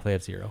Jersey? No, they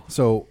had 0.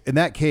 So in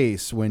that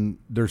case, when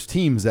there's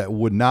teams that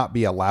would not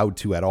be allowed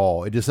to at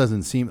all, it just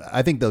doesn't seem.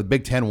 I think the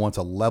Big Ten wants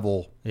a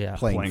level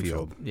playing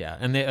field. Yeah,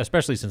 and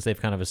especially since they've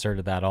kind of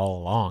asserted that all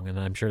along, and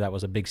I'm sure that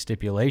was a big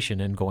stipulation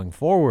in going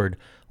forward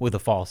with the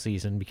fall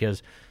season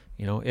because.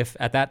 If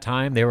at that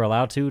time they were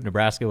allowed to,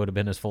 Nebraska would have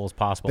been as full as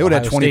possible. They would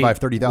have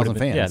 25,000, 30,000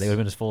 fans. Yeah, they would have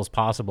been as full as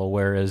possible.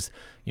 Whereas,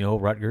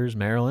 Rutgers,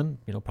 Maryland,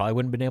 probably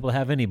wouldn't have been able to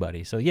have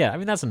anybody. So, yeah, I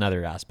mean, that's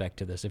another aspect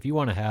to this. If you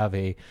want to have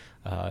a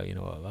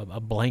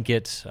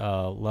blanket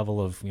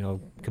level of,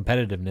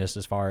 competitiveness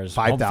as far as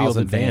home field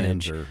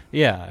advantage.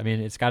 Yeah, I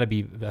mean, it's got to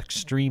be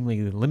extremely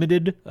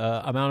limited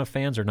amount of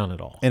fans or none at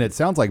all. And it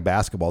sounds like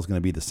basketball is going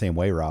to be the same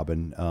way,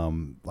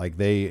 Robin. Like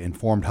they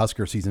informed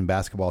Husker season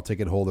basketball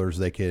ticket holders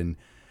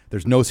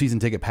there's no season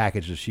ticket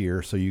package this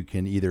year, so you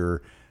can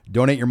either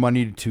donate your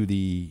money to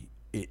the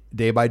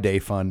day-by-day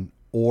fund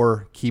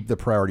or keep the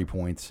priority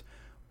points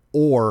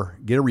or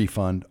get a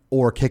refund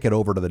or kick it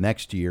over to the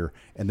next year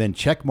and then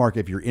check mark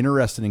if you're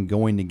interested in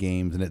going to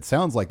games. And it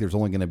sounds like there's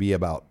only going to be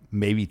about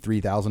maybe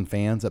 3,000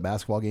 fans at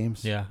basketball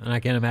games. Yeah, and I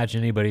can't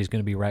imagine anybody's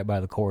going to be right by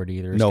the court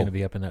either. It's going to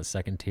be up in that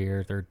second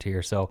tier, third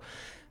tier. So,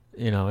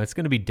 it's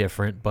going to be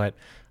different, but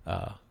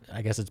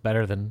I guess it's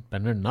better than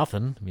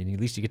nothing. I mean, at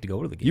least you get to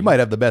go to the game. You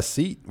might have the best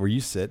seat where you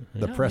sit.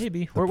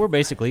 Maybe. We're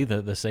basically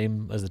the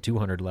same as the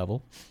 200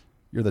 level.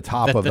 You're the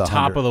top of the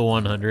top of the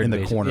 100 in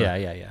the corner.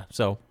 Yeah.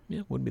 So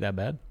wouldn't be that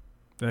bad.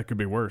 That could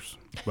be worse,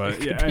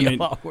 but it could be a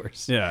lot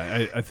worse.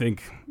 Yeah, I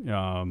think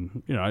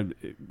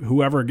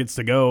whoever gets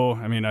to go.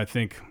 I mean, I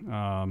think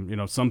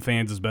some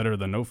fans is better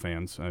than no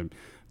fans.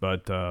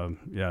 But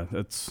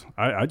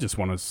I just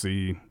want to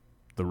see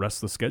the rest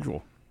of the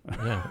schedule.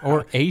 Yeah,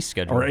 or a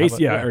schedule. Or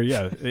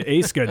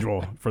a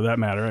schedule for that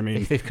matter. I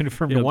mean, they've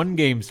confirmed one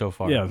game so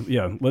far.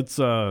 Yeah. Let's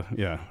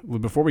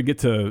before we get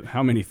to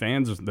how many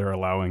fans they're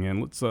allowing in,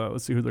 let's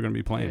see who they're going to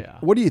be playing. Yeah.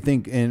 What do you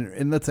think?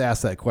 And let's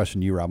ask that question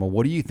to you, Robin.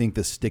 What do you think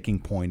the sticking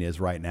point is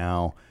right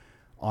now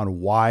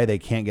on why they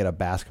can't get a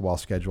basketball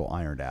schedule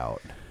ironed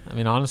out? I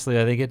mean, honestly,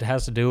 I think it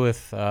has to do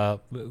with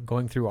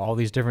going through all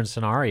these different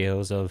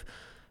scenarios of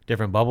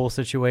different bubble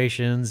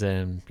situations,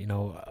 and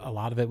a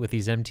lot of it with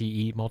these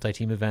MTE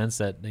multi-team events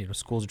that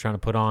schools are trying to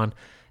put on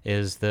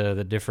is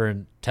the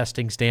different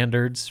testing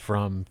standards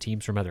from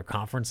teams from other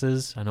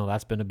conferences. I know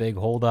that's been a big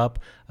holdup,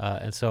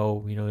 and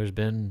so there's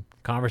been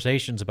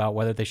conversations about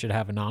whether they should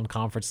have a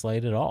non-conference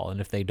slate at all,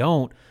 and if they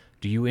don't,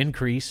 do you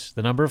increase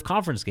the number of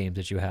conference games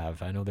that you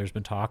have? I know there's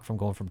been talk from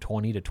going from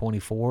 20 to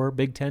 24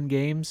 Big Ten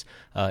games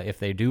if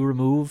they do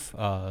remove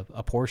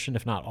a portion,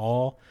 if not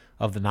all,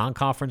 of the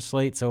non-conference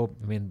slate. So,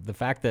 I mean, the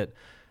fact that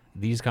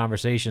these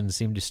conversations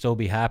seem to still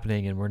be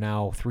happening and we're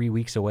now 3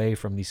 weeks away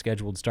from the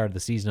scheduled start of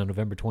the season on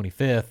November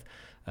 25th,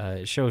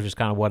 it shows just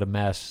kind of what a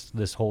mess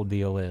this whole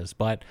deal is.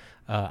 But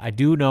I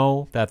do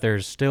know that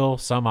there's still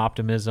some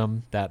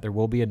optimism that there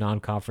will be a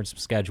non-conference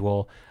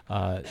schedule.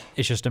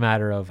 It's just a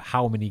matter of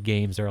how many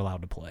games they're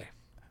allowed to play.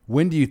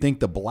 When do you think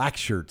the black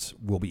shirts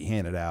will be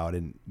handed out?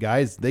 And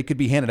guys, they could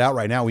be handed out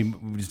right now. We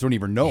just don't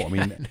even know. I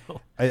mean,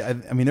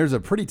 I mean, there's a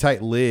pretty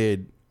tight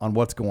lid on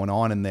what's going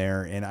on in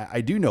there. And I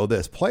do know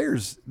this.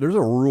 Players, there's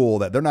a rule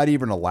that they're not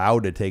even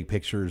allowed to take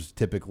pictures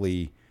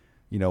typically,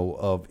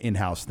 of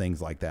in-house things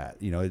like that.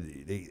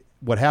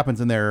 What happens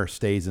in there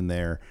stays in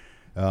there.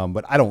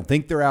 But I don't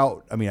think they're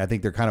out. I mean, I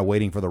think they're kind of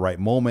waiting for the right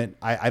moment.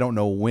 I don't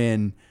know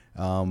when,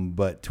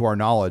 but to our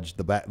knowledge,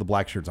 the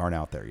black shirts aren't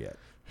out there yet.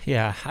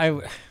 Yeah,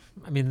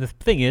 I mean, the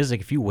thing is,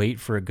 like, if you wait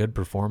for a good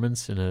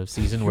performance in a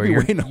season where You're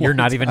waiting a you're long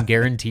not even time.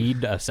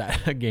 guaranteed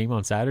a game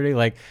on Saturday,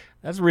 like,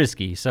 that's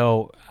risky.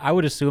 So I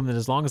would assume that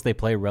as long as they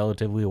play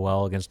relatively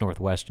well against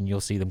Northwestern,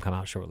 you'll see them come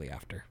out shortly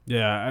after.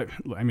 Yeah,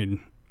 I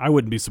mean, I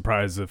wouldn't be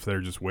surprised if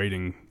they're just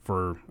waiting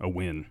for a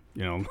win.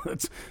 You know,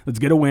 let's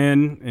get a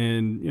win,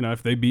 and you know,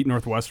 if they beat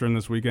Northwestern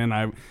this weekend,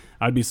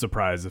 I'd be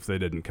surprised if they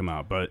didn't come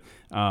out. But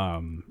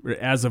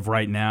as of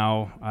right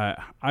now,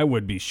 I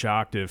would be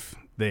shocked if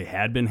they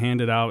had been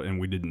handed out and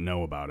we didn't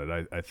know about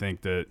it. I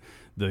think that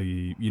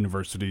the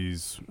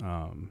university's,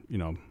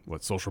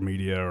 social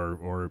media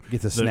or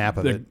Gets a snap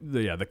of it.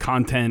 The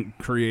content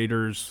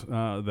creators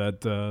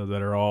that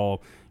are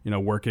all,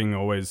 working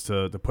always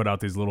to put out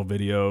these little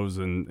videos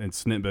and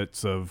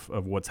snippets of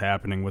what's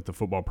happening with the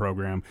football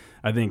program.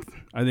 I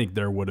think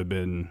there would have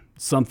been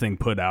something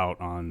put out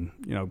on,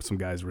 some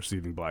guys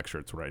receiving black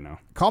shirts right now.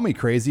 Call me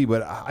crazy,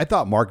 but I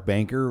thought Mark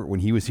Banker, when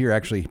he was here,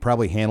 actually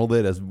probably handled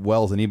it as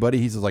well as anybody.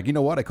 He's just like, you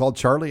know what? I called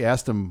Charlie,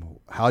 asked him,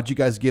 how'd you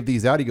guys give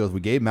these out? He goes, we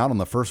gave them out on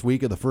the first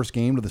week of the first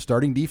game to the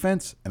starting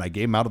defense, and I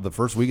gave them out of the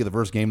first week of the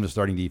first game to the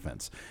starting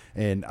defense.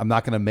 And I'm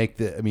not going to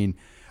make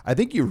I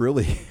think you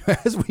really,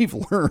 as we've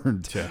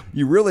learned,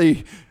 you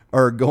really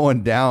are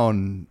going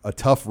down a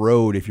tough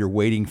road if you're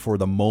waiting for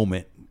the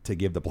moment to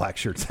give the black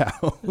shirts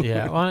out.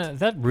 Yeah, well,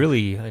 that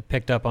really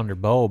picked up under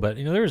Bo, but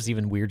there was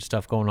even weird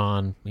stuff going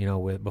on,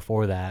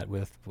 before that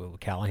with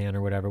Callahan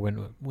or whatever.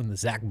 When the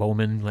Zach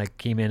Bowman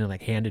came in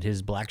and handed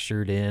his black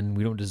shirt in,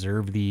 we don't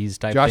deserve these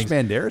type. Josh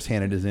things. Mandaris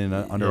handed his in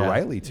under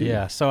Riley too.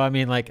 Yeah, so I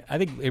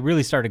think it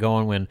really started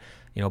going when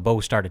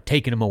Bo started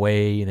taking them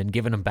away and then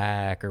giving them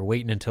back, or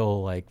waiting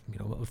until a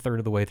third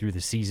of the way through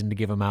the season to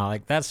give them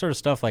out. That sort of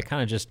stuff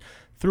kind of just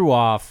threw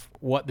off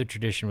what the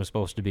tradition was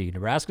supposed to be.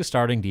 Nebraska's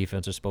starting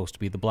defense is supposed to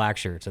be the black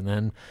shirts, and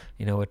then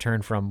it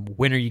turned from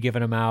when are you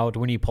giving them out,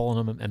 when are you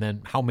pulling them, and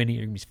then how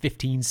many,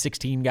 15,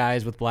 16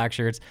 guys with black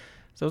shirts.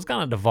 So it's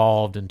kind of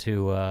devolved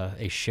into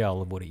a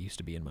shell of what it used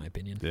to be, in my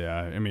opinion.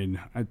 Yeah,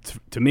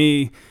 to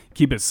me,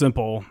 keep it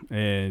simple,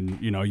 and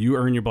you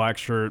earn your black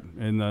shirt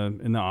in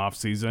the off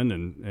season,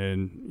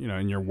 and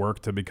in your work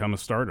to become a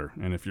starter.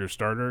 And if you're a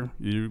starter,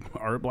 you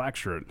are a black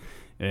shirt.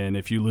 And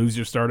if you lose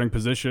your starting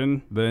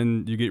position,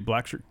 then you get your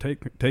black shirt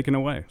taken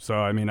away.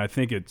 So I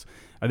think you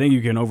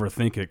can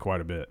overthink it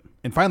quite a bit.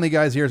 And finally,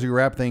 guys, here as we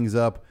wrap things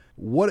up,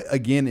 what,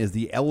 again, is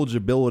the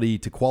eligibility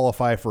to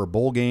qualify for a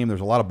bowl game?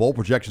 There's a lot of bowl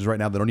projections right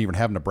now that don't even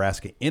have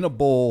Nebraska in a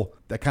bowl.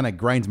 That kind of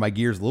grinds my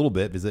gears a little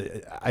bit,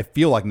 because I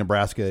feel like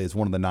Nebraska is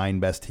one of the 9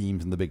 best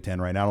teams in the Big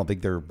Ten right now. I don't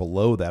think they're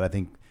below that. I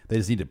think they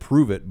just need to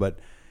prove it. But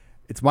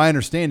it's my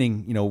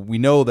understanding, we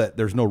know that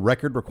there's no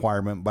record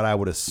requirement, but I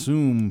would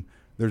assume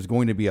there's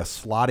going to be a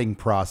slotting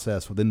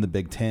process within the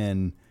Big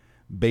Ten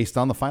based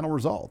on the final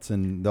results.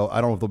 And I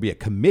don't know if there'll be a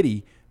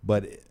committee,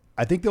 but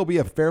I think there'll be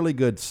a fairly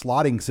good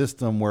slotting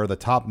system where the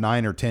top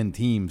 9 or 10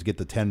 teams get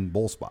the 10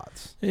 bowl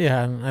spots.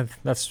 Yeah,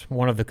 that's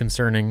one of the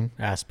concerning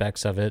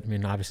aspects of it.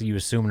 Obviously, you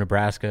assume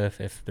Nebraska,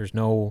 if there's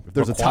no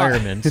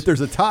requirements. If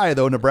there's a tie,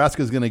 though,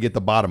 Nebraska's going to get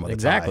the bottom of the tie.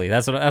 Exactly.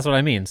 That's what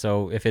I mean.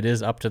 So if it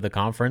is up to the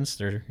conference,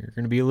 you're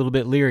going to be a little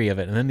bit leery of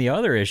it. And then the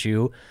other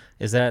issue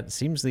is that it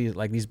seems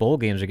like these bowl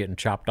games are getting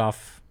chopped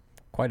off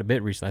quite a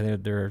bit recently. I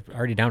think they're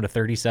already down to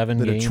 37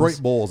 games. The Detroit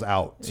Bowl's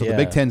out, so the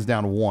Big Ten's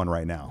down to 1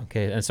 right now.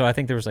 Okay, and so I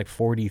think there was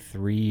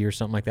 43 or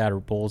something like that,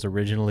 or bowls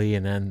originally,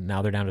 and then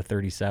now they're down to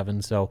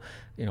 37. So,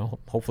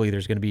 hopefully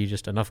there's going to be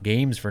just enough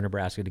games for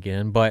Nebraska to get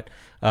in. But,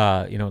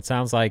 it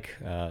sounds like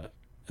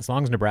as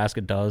long as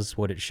Nebraska does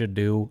what it should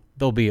do,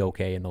 they'll be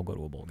okay and they'll go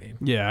to a bowl game.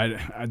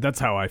 Yeah, that's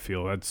how I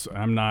feel.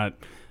 I'm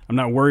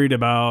not worried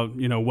about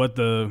what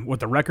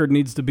the record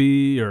needs to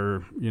be,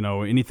 or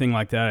anything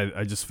like that.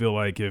 I just feel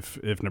like if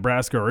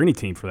Nebraska, or any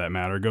team for that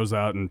matter, goes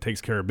out and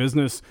takes care of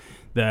business,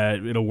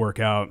 that it'll work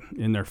out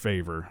in their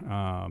favor.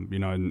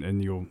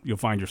 And you'll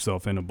find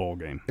yourself in a bowl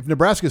game. If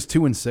Nebraska's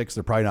 2-6,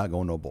 they're probably not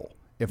going to a bowl.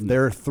 If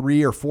they're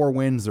 3 or 4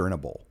 wins, they're in a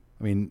bowl.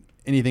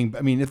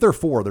 If they're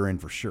 4, they're in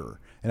for sure.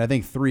 And I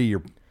think 3,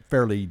 you're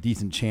fairly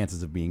decent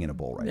chances of being in a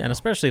bowl right now. And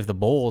especially if the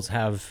bowls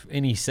have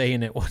any say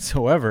in it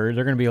whatsoever,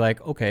 they're going to be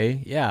like,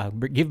 okay, yeah,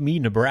 give me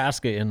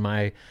Nebraska in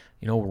my,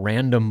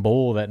 random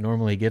bowl that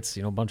normally gets,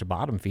 a bunch of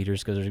bottom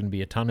feeders, because there's going to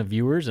be a ton of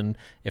viewers, and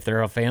if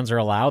their fans are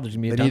allowed, there's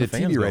going to be a ton of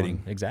fans. TV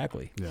rating.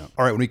 Exactly. Yeah.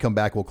 All right, when we come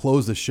back, we'll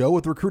close the show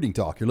with recruiting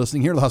talk. You're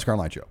listening here to the Husker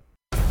Online Show.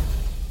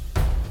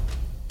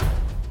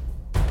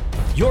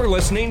 You're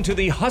listening to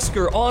the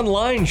Husker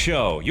Online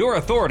Show, your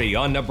authority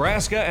on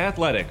Nebraska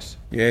athletics.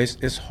 Yeah,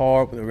 it's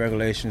hard with the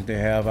regulations they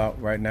have out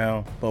right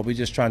now, but we're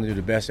just trying to do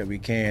the best that we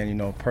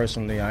can.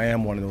 Personally, I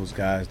am one of those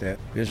guys that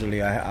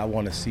visually I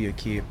want to see a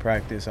kid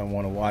practice. I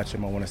want to watch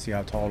him. I want to see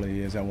how tall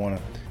he is. I'm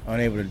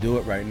unable to do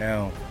it right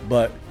now,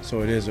 but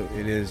so it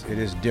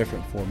is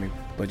different for me.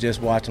 But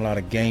just watching a lot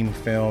of game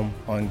film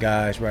on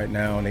guys right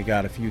now, and they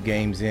got a few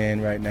games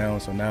in right now,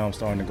 so now I'm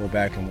starting to go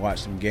back and watch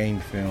some game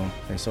film,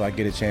 and so I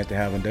get a chance to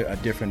have a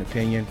different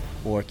opinion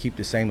or keep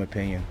the same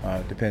opinion,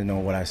 depending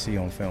on what I see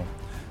on film.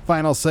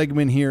 Final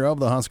segment here of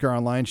the Husker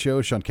Online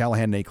Show. Sean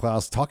Callahan, Nate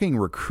Klaus, talking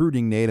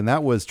recruiting, Nate, and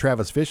that was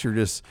Travis Fisher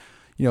just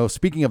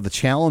speaking of the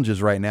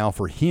challenges right now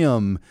for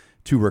him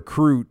to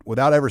recruit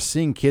without ever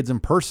seeing kids in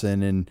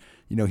person, and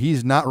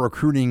he's not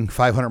recruiting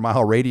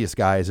 500-mile radius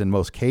guys in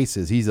most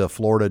cases. He's a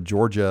Florida,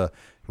 Georgia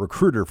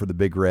recruiter for the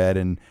Big Red,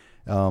 and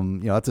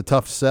that's a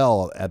tough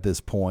sell at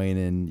this point.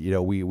 And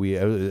we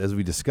as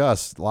we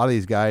discussed, a lot of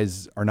these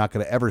guys are not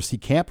going to ever see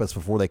campus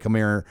before they come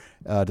here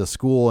to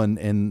school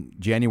in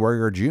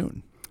January or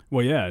June.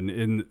 Well, yeah,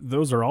 and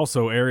those are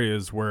also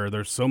areas where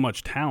there's so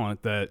much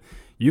talent that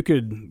you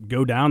could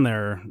go down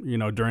there,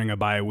 during a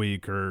bye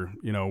week or,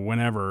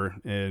 whenever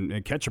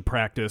and catch a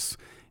practice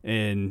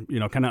and,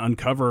 kind of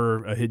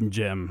uncover a hidden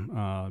gem,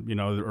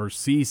 or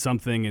see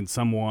something in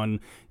someone,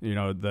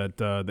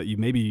 that you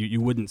maybe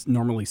you wouldn't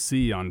normally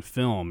see on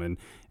film.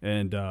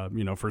 And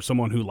for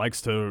someone who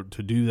likes to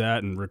do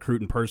that and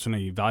recruit in person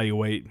and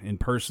evaluate in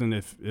person,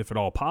 if at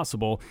all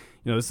possible,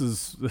 this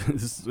is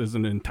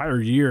an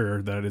entire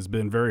year that has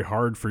been very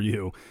hard for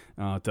you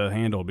to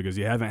handle, because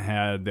you haven't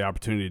had the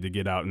opportunity to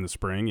get out in the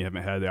spring. You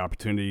haven't had the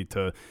opportunity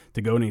to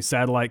go to any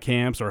satellite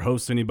camps or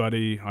host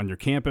anybody on your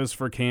campus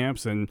for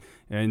camps, and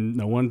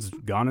no one's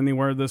gone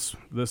anywhere this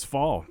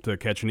fall to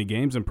catch any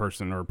games in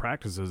person or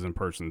practices in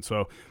person.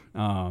 So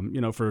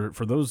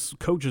for those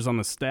coaches on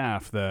the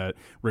staff that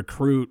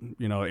recruit,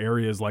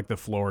 areas like the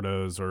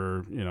Floridas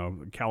or,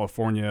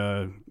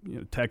 California,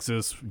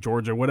 Texas,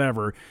 Georgia,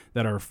 whatever,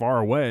 that are far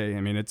away,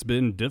 I mean, it's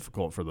been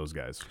difficult for those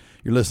guys.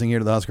 You're listening here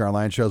to the Husker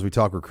Online Show as we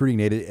talk recruiting,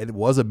 Nate. It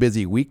was a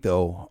busy week,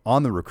 though,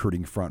 on the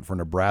recruiting front for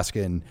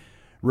Nebraska, and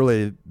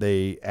really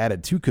they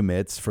added 2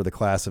 commits for the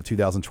class of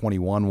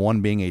 2021,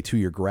 one being a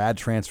 2-year grad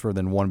transfer,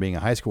 then one being a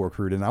high school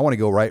recruit. And I want to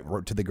go right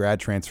to the grad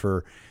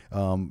transfer.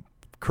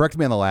 Correct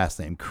me on the last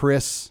name,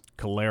 Chris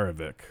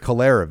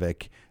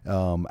Kolarevic,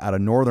 out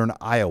of Northern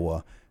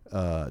Iowa.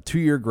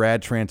 2-year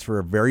grad transfer,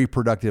 a very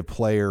productive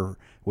player,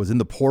 was in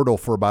the portal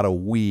for about a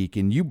week,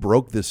 and you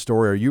broke this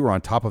story, or you were on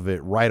top of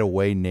it right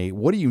away, Nate.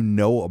 What do you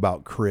know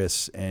about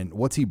Chris, and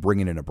what's he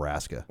bringing to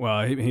Nebraska?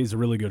 Well, he's a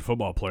really good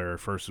football player,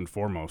 first and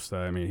foremost.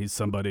 I mean, he's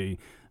somebody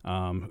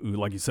who,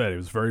 like you said, he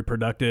was very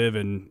productive,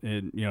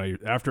 and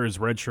after his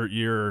redshirt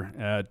year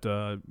at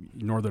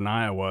Northern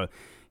Iowa,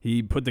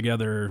 he put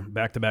together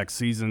back-to-back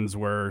seasons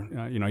where,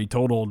 he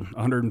totaled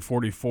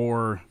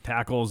 144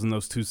 tackles in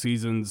those 2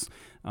 seasons,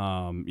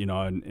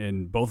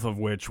 and both of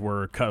which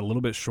were cut a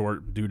little bit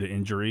short due to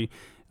injury.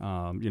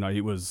 I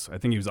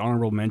think he was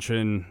honorable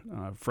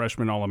mention,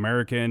 freshman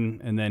All-American,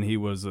 and then he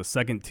was a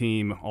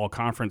second-team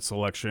All-Conference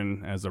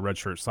selection as a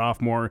redshirt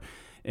sophomore.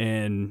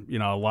 And,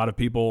 a lot of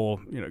people,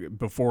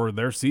 before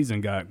their season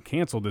got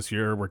canceled this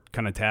year, were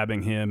kind of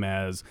tabbing him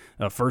as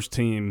a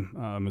first-team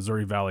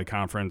Missouri Valley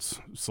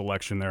Conference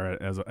selection there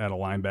at a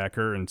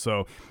linebacker. And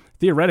so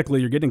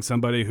theoretically, you're getting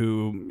somebody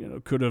who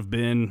could have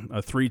been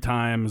a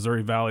 3-time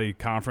Missouri Valley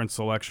Conference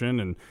selection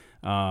and,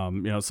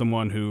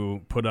 someone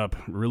who put up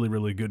really,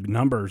 really good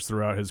numbers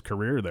throughout his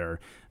career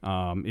there.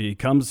 He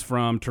comes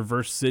from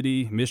Traverse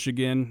City,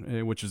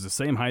 Michigan, which is the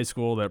same high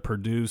school that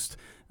produced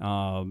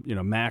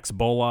Max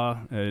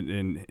Bola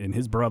and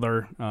his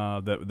brother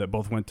that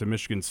both went to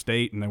Michigan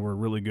State, and they were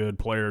really good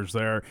players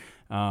there.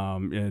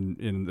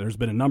 And there's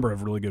been a number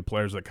of really good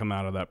players that come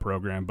out of that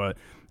program. But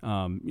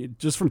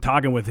just from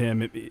talking with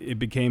him, it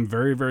became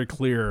very, very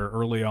clear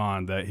early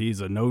on that he's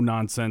a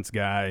no-nonsense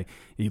guy.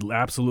 He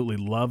absolutely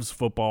loves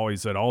football. He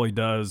said all he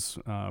does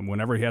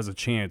whenever he has a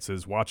chance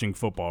is watching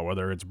football,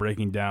 whether it's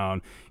breaking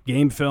down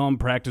game film,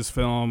 practice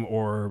film,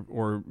 or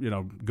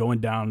going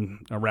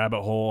down a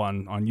rabbit hole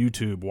on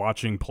YouTube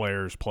watching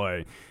players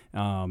play.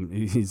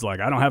 He's like,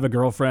 I don't have a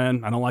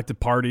girlfriend. I don't like to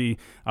party.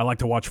 I like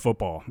to watch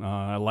football.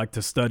 I like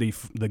to study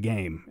the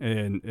game.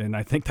 And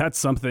I think that's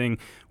something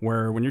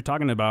where when you're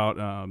talking about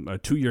a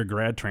 2-year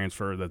grad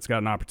transfer that's got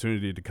an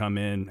opportunity to come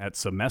in at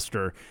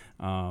semester,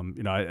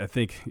 I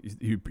think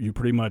you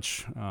pretty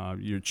much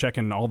you're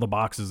checking all the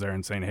boxes there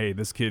and saying, hey,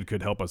 this kid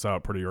could help us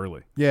out pretty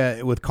early.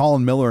 Yeah, with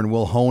Colin Miller and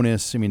Will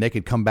Honus, I mean, they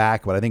could come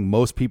back, but I think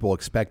most people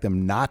expect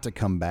them not to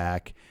come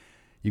back.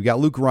 You've got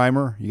Luke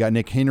Reimer. You got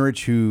Nick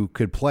Henrich, who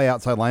could play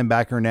outside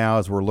linebacker now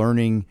as we're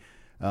learning.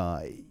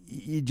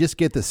 You just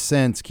get the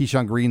sense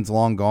Keyshawn Green's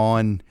long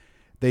gone.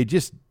 They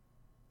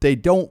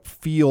don't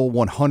feel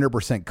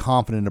 100%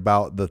 confident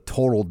about the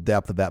total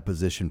depth of that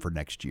position for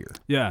next year.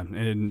 Yeah,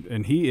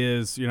 and he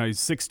is, he's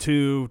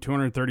 6'2",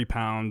 230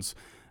 pounds,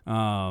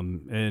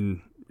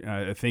 and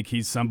I think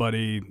he's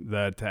somebody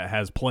that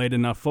has played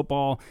enough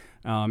football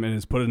and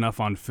has put enough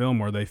on film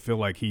where they feel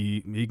like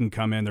he can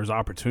come in. There's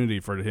opportunity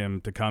for him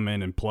to come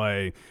in and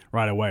play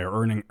right away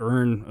or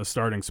earn a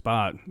starting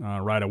spot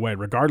right away,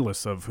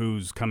 regardless of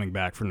who's coming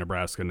back from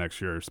Nebraska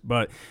next year.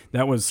 But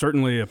that was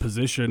certainly a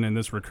position in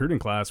this recruiting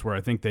class where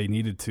I think they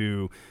needed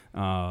to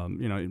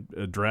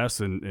address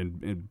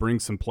and bring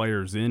some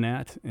players in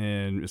at,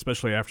 and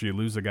especially after you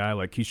lose a guy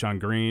like Keyshawn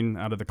Green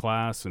out of the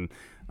class. And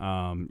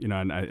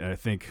and I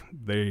think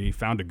they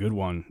found a good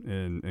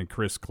one in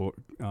Chris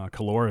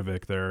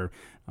Kolarevic there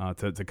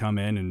to come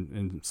in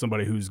and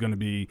somebody who's going to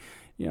be,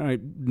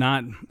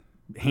 not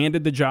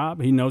handed the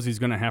job. He knows he's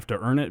going to have to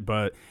earn it,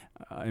 but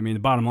I mean, the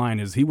bottom line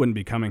is he wouldn't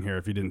be coming here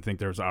if he didn't think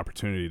there was an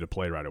opportunity to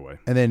play right away.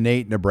 And then,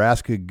 Nate,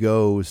 Nebraska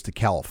goes to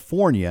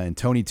California, and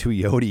Tony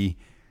Tuioti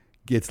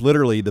gets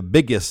literally the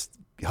biggest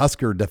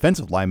Husker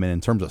defensive lineman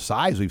in terms of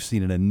size we've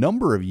seen in a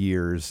number of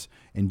years,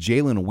 and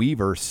Jalen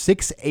Weaver,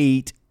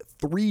 6'8",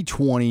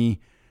 320,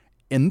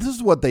 and this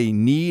is what they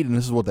need and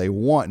this is what they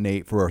want,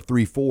 Nate, for a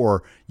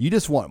 3-4. You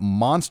just want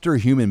monster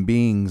human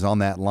beings on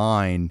that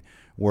line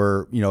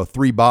where,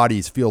 3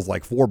 bodies feels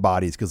like 4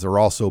 bodies because they're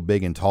all so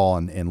big and tall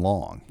and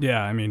long.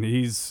 Yeah, I mean,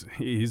 he's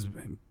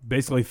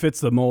basically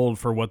fits the mold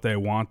for what they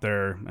want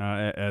there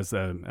as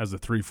a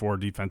 3-4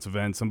 defensive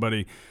end.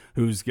 Somebody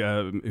who's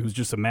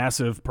just a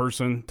massive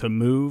person to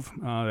move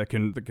that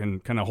can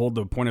kind of hold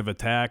the point of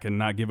attack and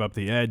not give up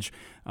the edge,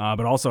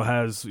 but also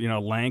has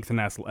length and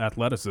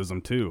athleticism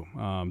too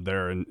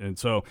there, and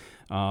so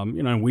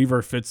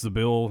Weaver fits the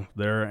bill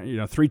there.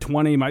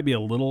 320 might be a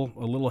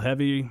little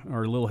heavy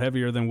or a little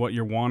heavier than what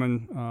you're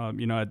wanting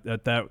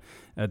at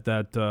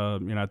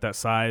that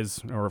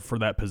size or for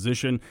that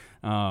position,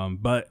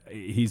 but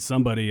he's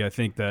somebody I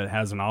think that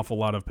has an awful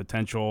lot of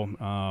potential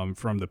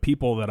from the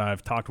people that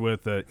I've talked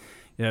with that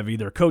have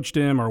either coached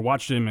him or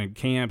watched him in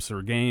camps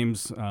or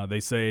games. They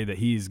say that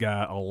he's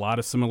got a lot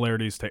of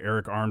similarities to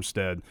Eric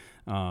Armstead,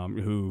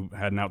 who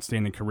had an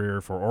outstanding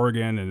career for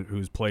Oregon and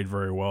who's played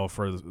very well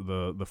for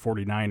the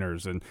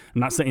 49ers. And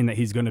I'm not saying that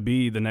he's going to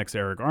be the next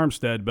Eric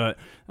Armstead, but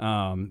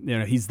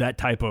he's that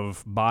type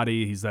of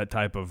body. He's that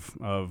type of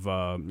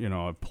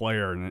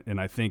player.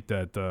 And I think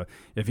that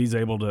if he's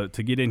able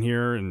to get in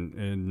here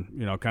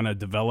and kind of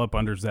develop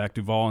under Zach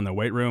Duval in the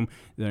weight room,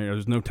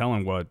 there's no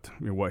telling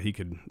what he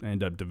could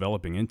end up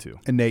developing into.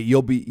 And Nate,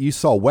 you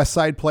saw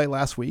Westside play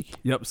last week?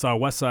 Yep, saw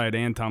Westside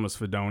and Thomas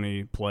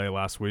Fidone play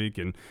last week,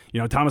 and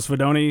Thomas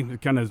Fidone,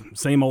 kind of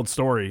same old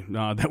story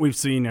that we've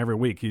seen every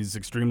week. He's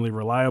extremely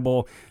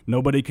reliable.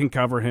 Nobody can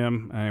cover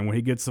him, and when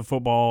he gets the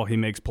football, he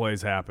makes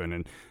plays happen.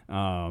 And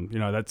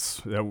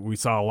we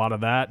saw a lot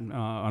of that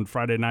on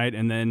Friday night,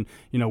 and then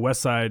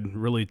Westside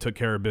really took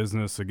care of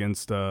business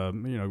against a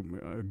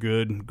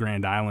good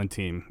Grand Island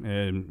team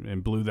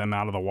and blew them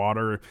out of the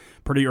water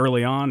pretty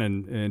early on.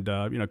 And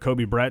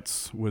Kobe Bretz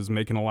was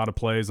making a lot of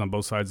plays on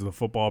both sides of the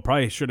football.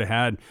 Probably should have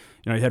had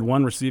he had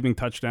one receiving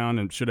touchdown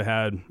and should have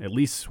had at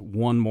least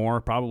one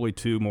more, probably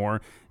 2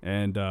 more,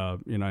 and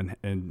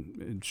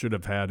and should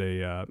have had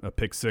a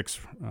pick 6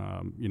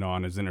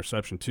 on his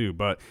interception too.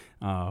 But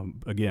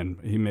again,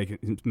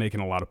 he's making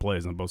a lot of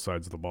plays on both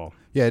sides of the ball.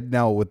 Yeah.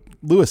 Now with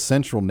Lewis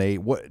Central,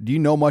 Nate, what do you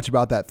know much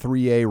about that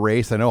 3A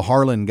race? I know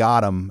Harlan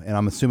got him, and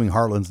I'm assuming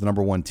Harlan's the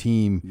number 1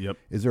 team. Yep.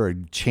 Is there a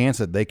chance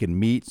that they can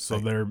meet? So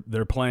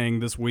they're playing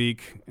this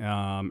week,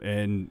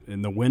 and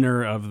the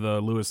winner of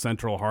the Lewis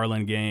Central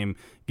Harlan game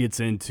gets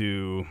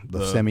into the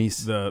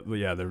semis.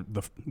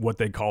 The what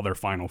they call their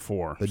Final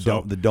Four.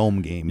 The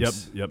dome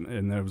games. Yep.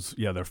 And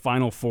their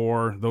Final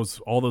Four.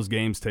 All those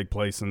games take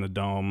place in the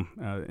dome,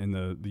 in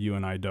the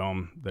UNI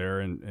dome there,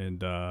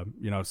 and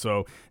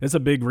so it's a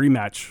big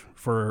rematch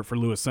for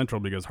Lewis Central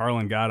because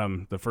Harlan got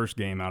him the first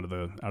game out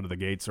of the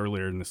gates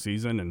earlier in the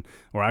season,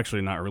 or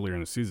actually not earlier in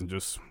the season,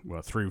 just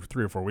 3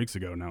 or 4 weeks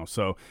ago now.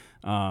 So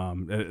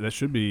that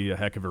should be a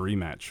heck of a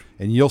rematch.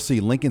 And you'll see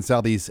Lincoln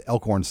Southeast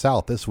Elkhorn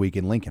South this week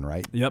in Lincoln,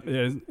 right? Yep,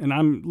 and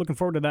I'm looking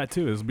forward to that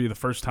too. This will be the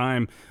first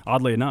time,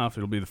 oddly enough,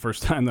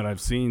 that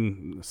I've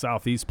seen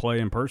Southeast play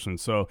in person.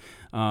 So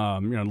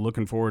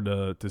looking forward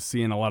to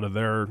seeing a lot of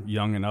their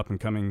young and up and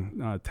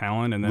coming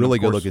talent. And then really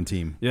good looking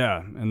team.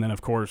 Yeah, and then of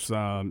course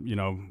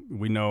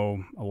we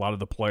know a lot of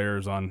the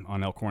players on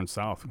Elkhorn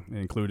South,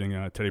 including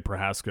Teddy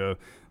Prohaska,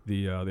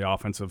 the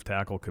offensive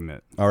tackle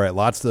commit. All right,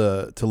 lots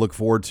to look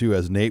forward to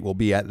as Nate will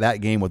be at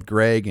that game with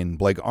Greg, and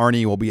Blake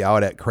Arney will be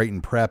out at Creighton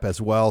Prep as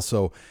well.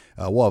 So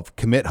we'll have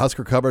commit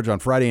Husker coverage on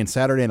Friday and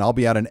Saturday, and I'll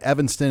be out in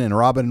Evanston, and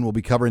Robin will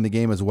be covering the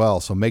game as well.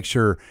 So make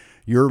sure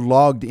you're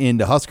logged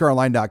into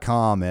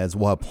HuskerOnline.com as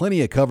we'll have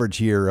plenty of coverage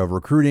here of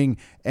recruiting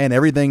and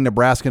everything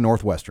Nebraska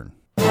Northwestern.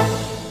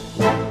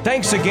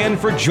 Thanks again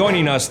for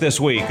joining us this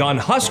week on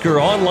Husker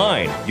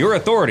Online, your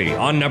authority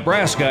on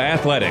Nebraska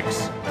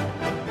athletics.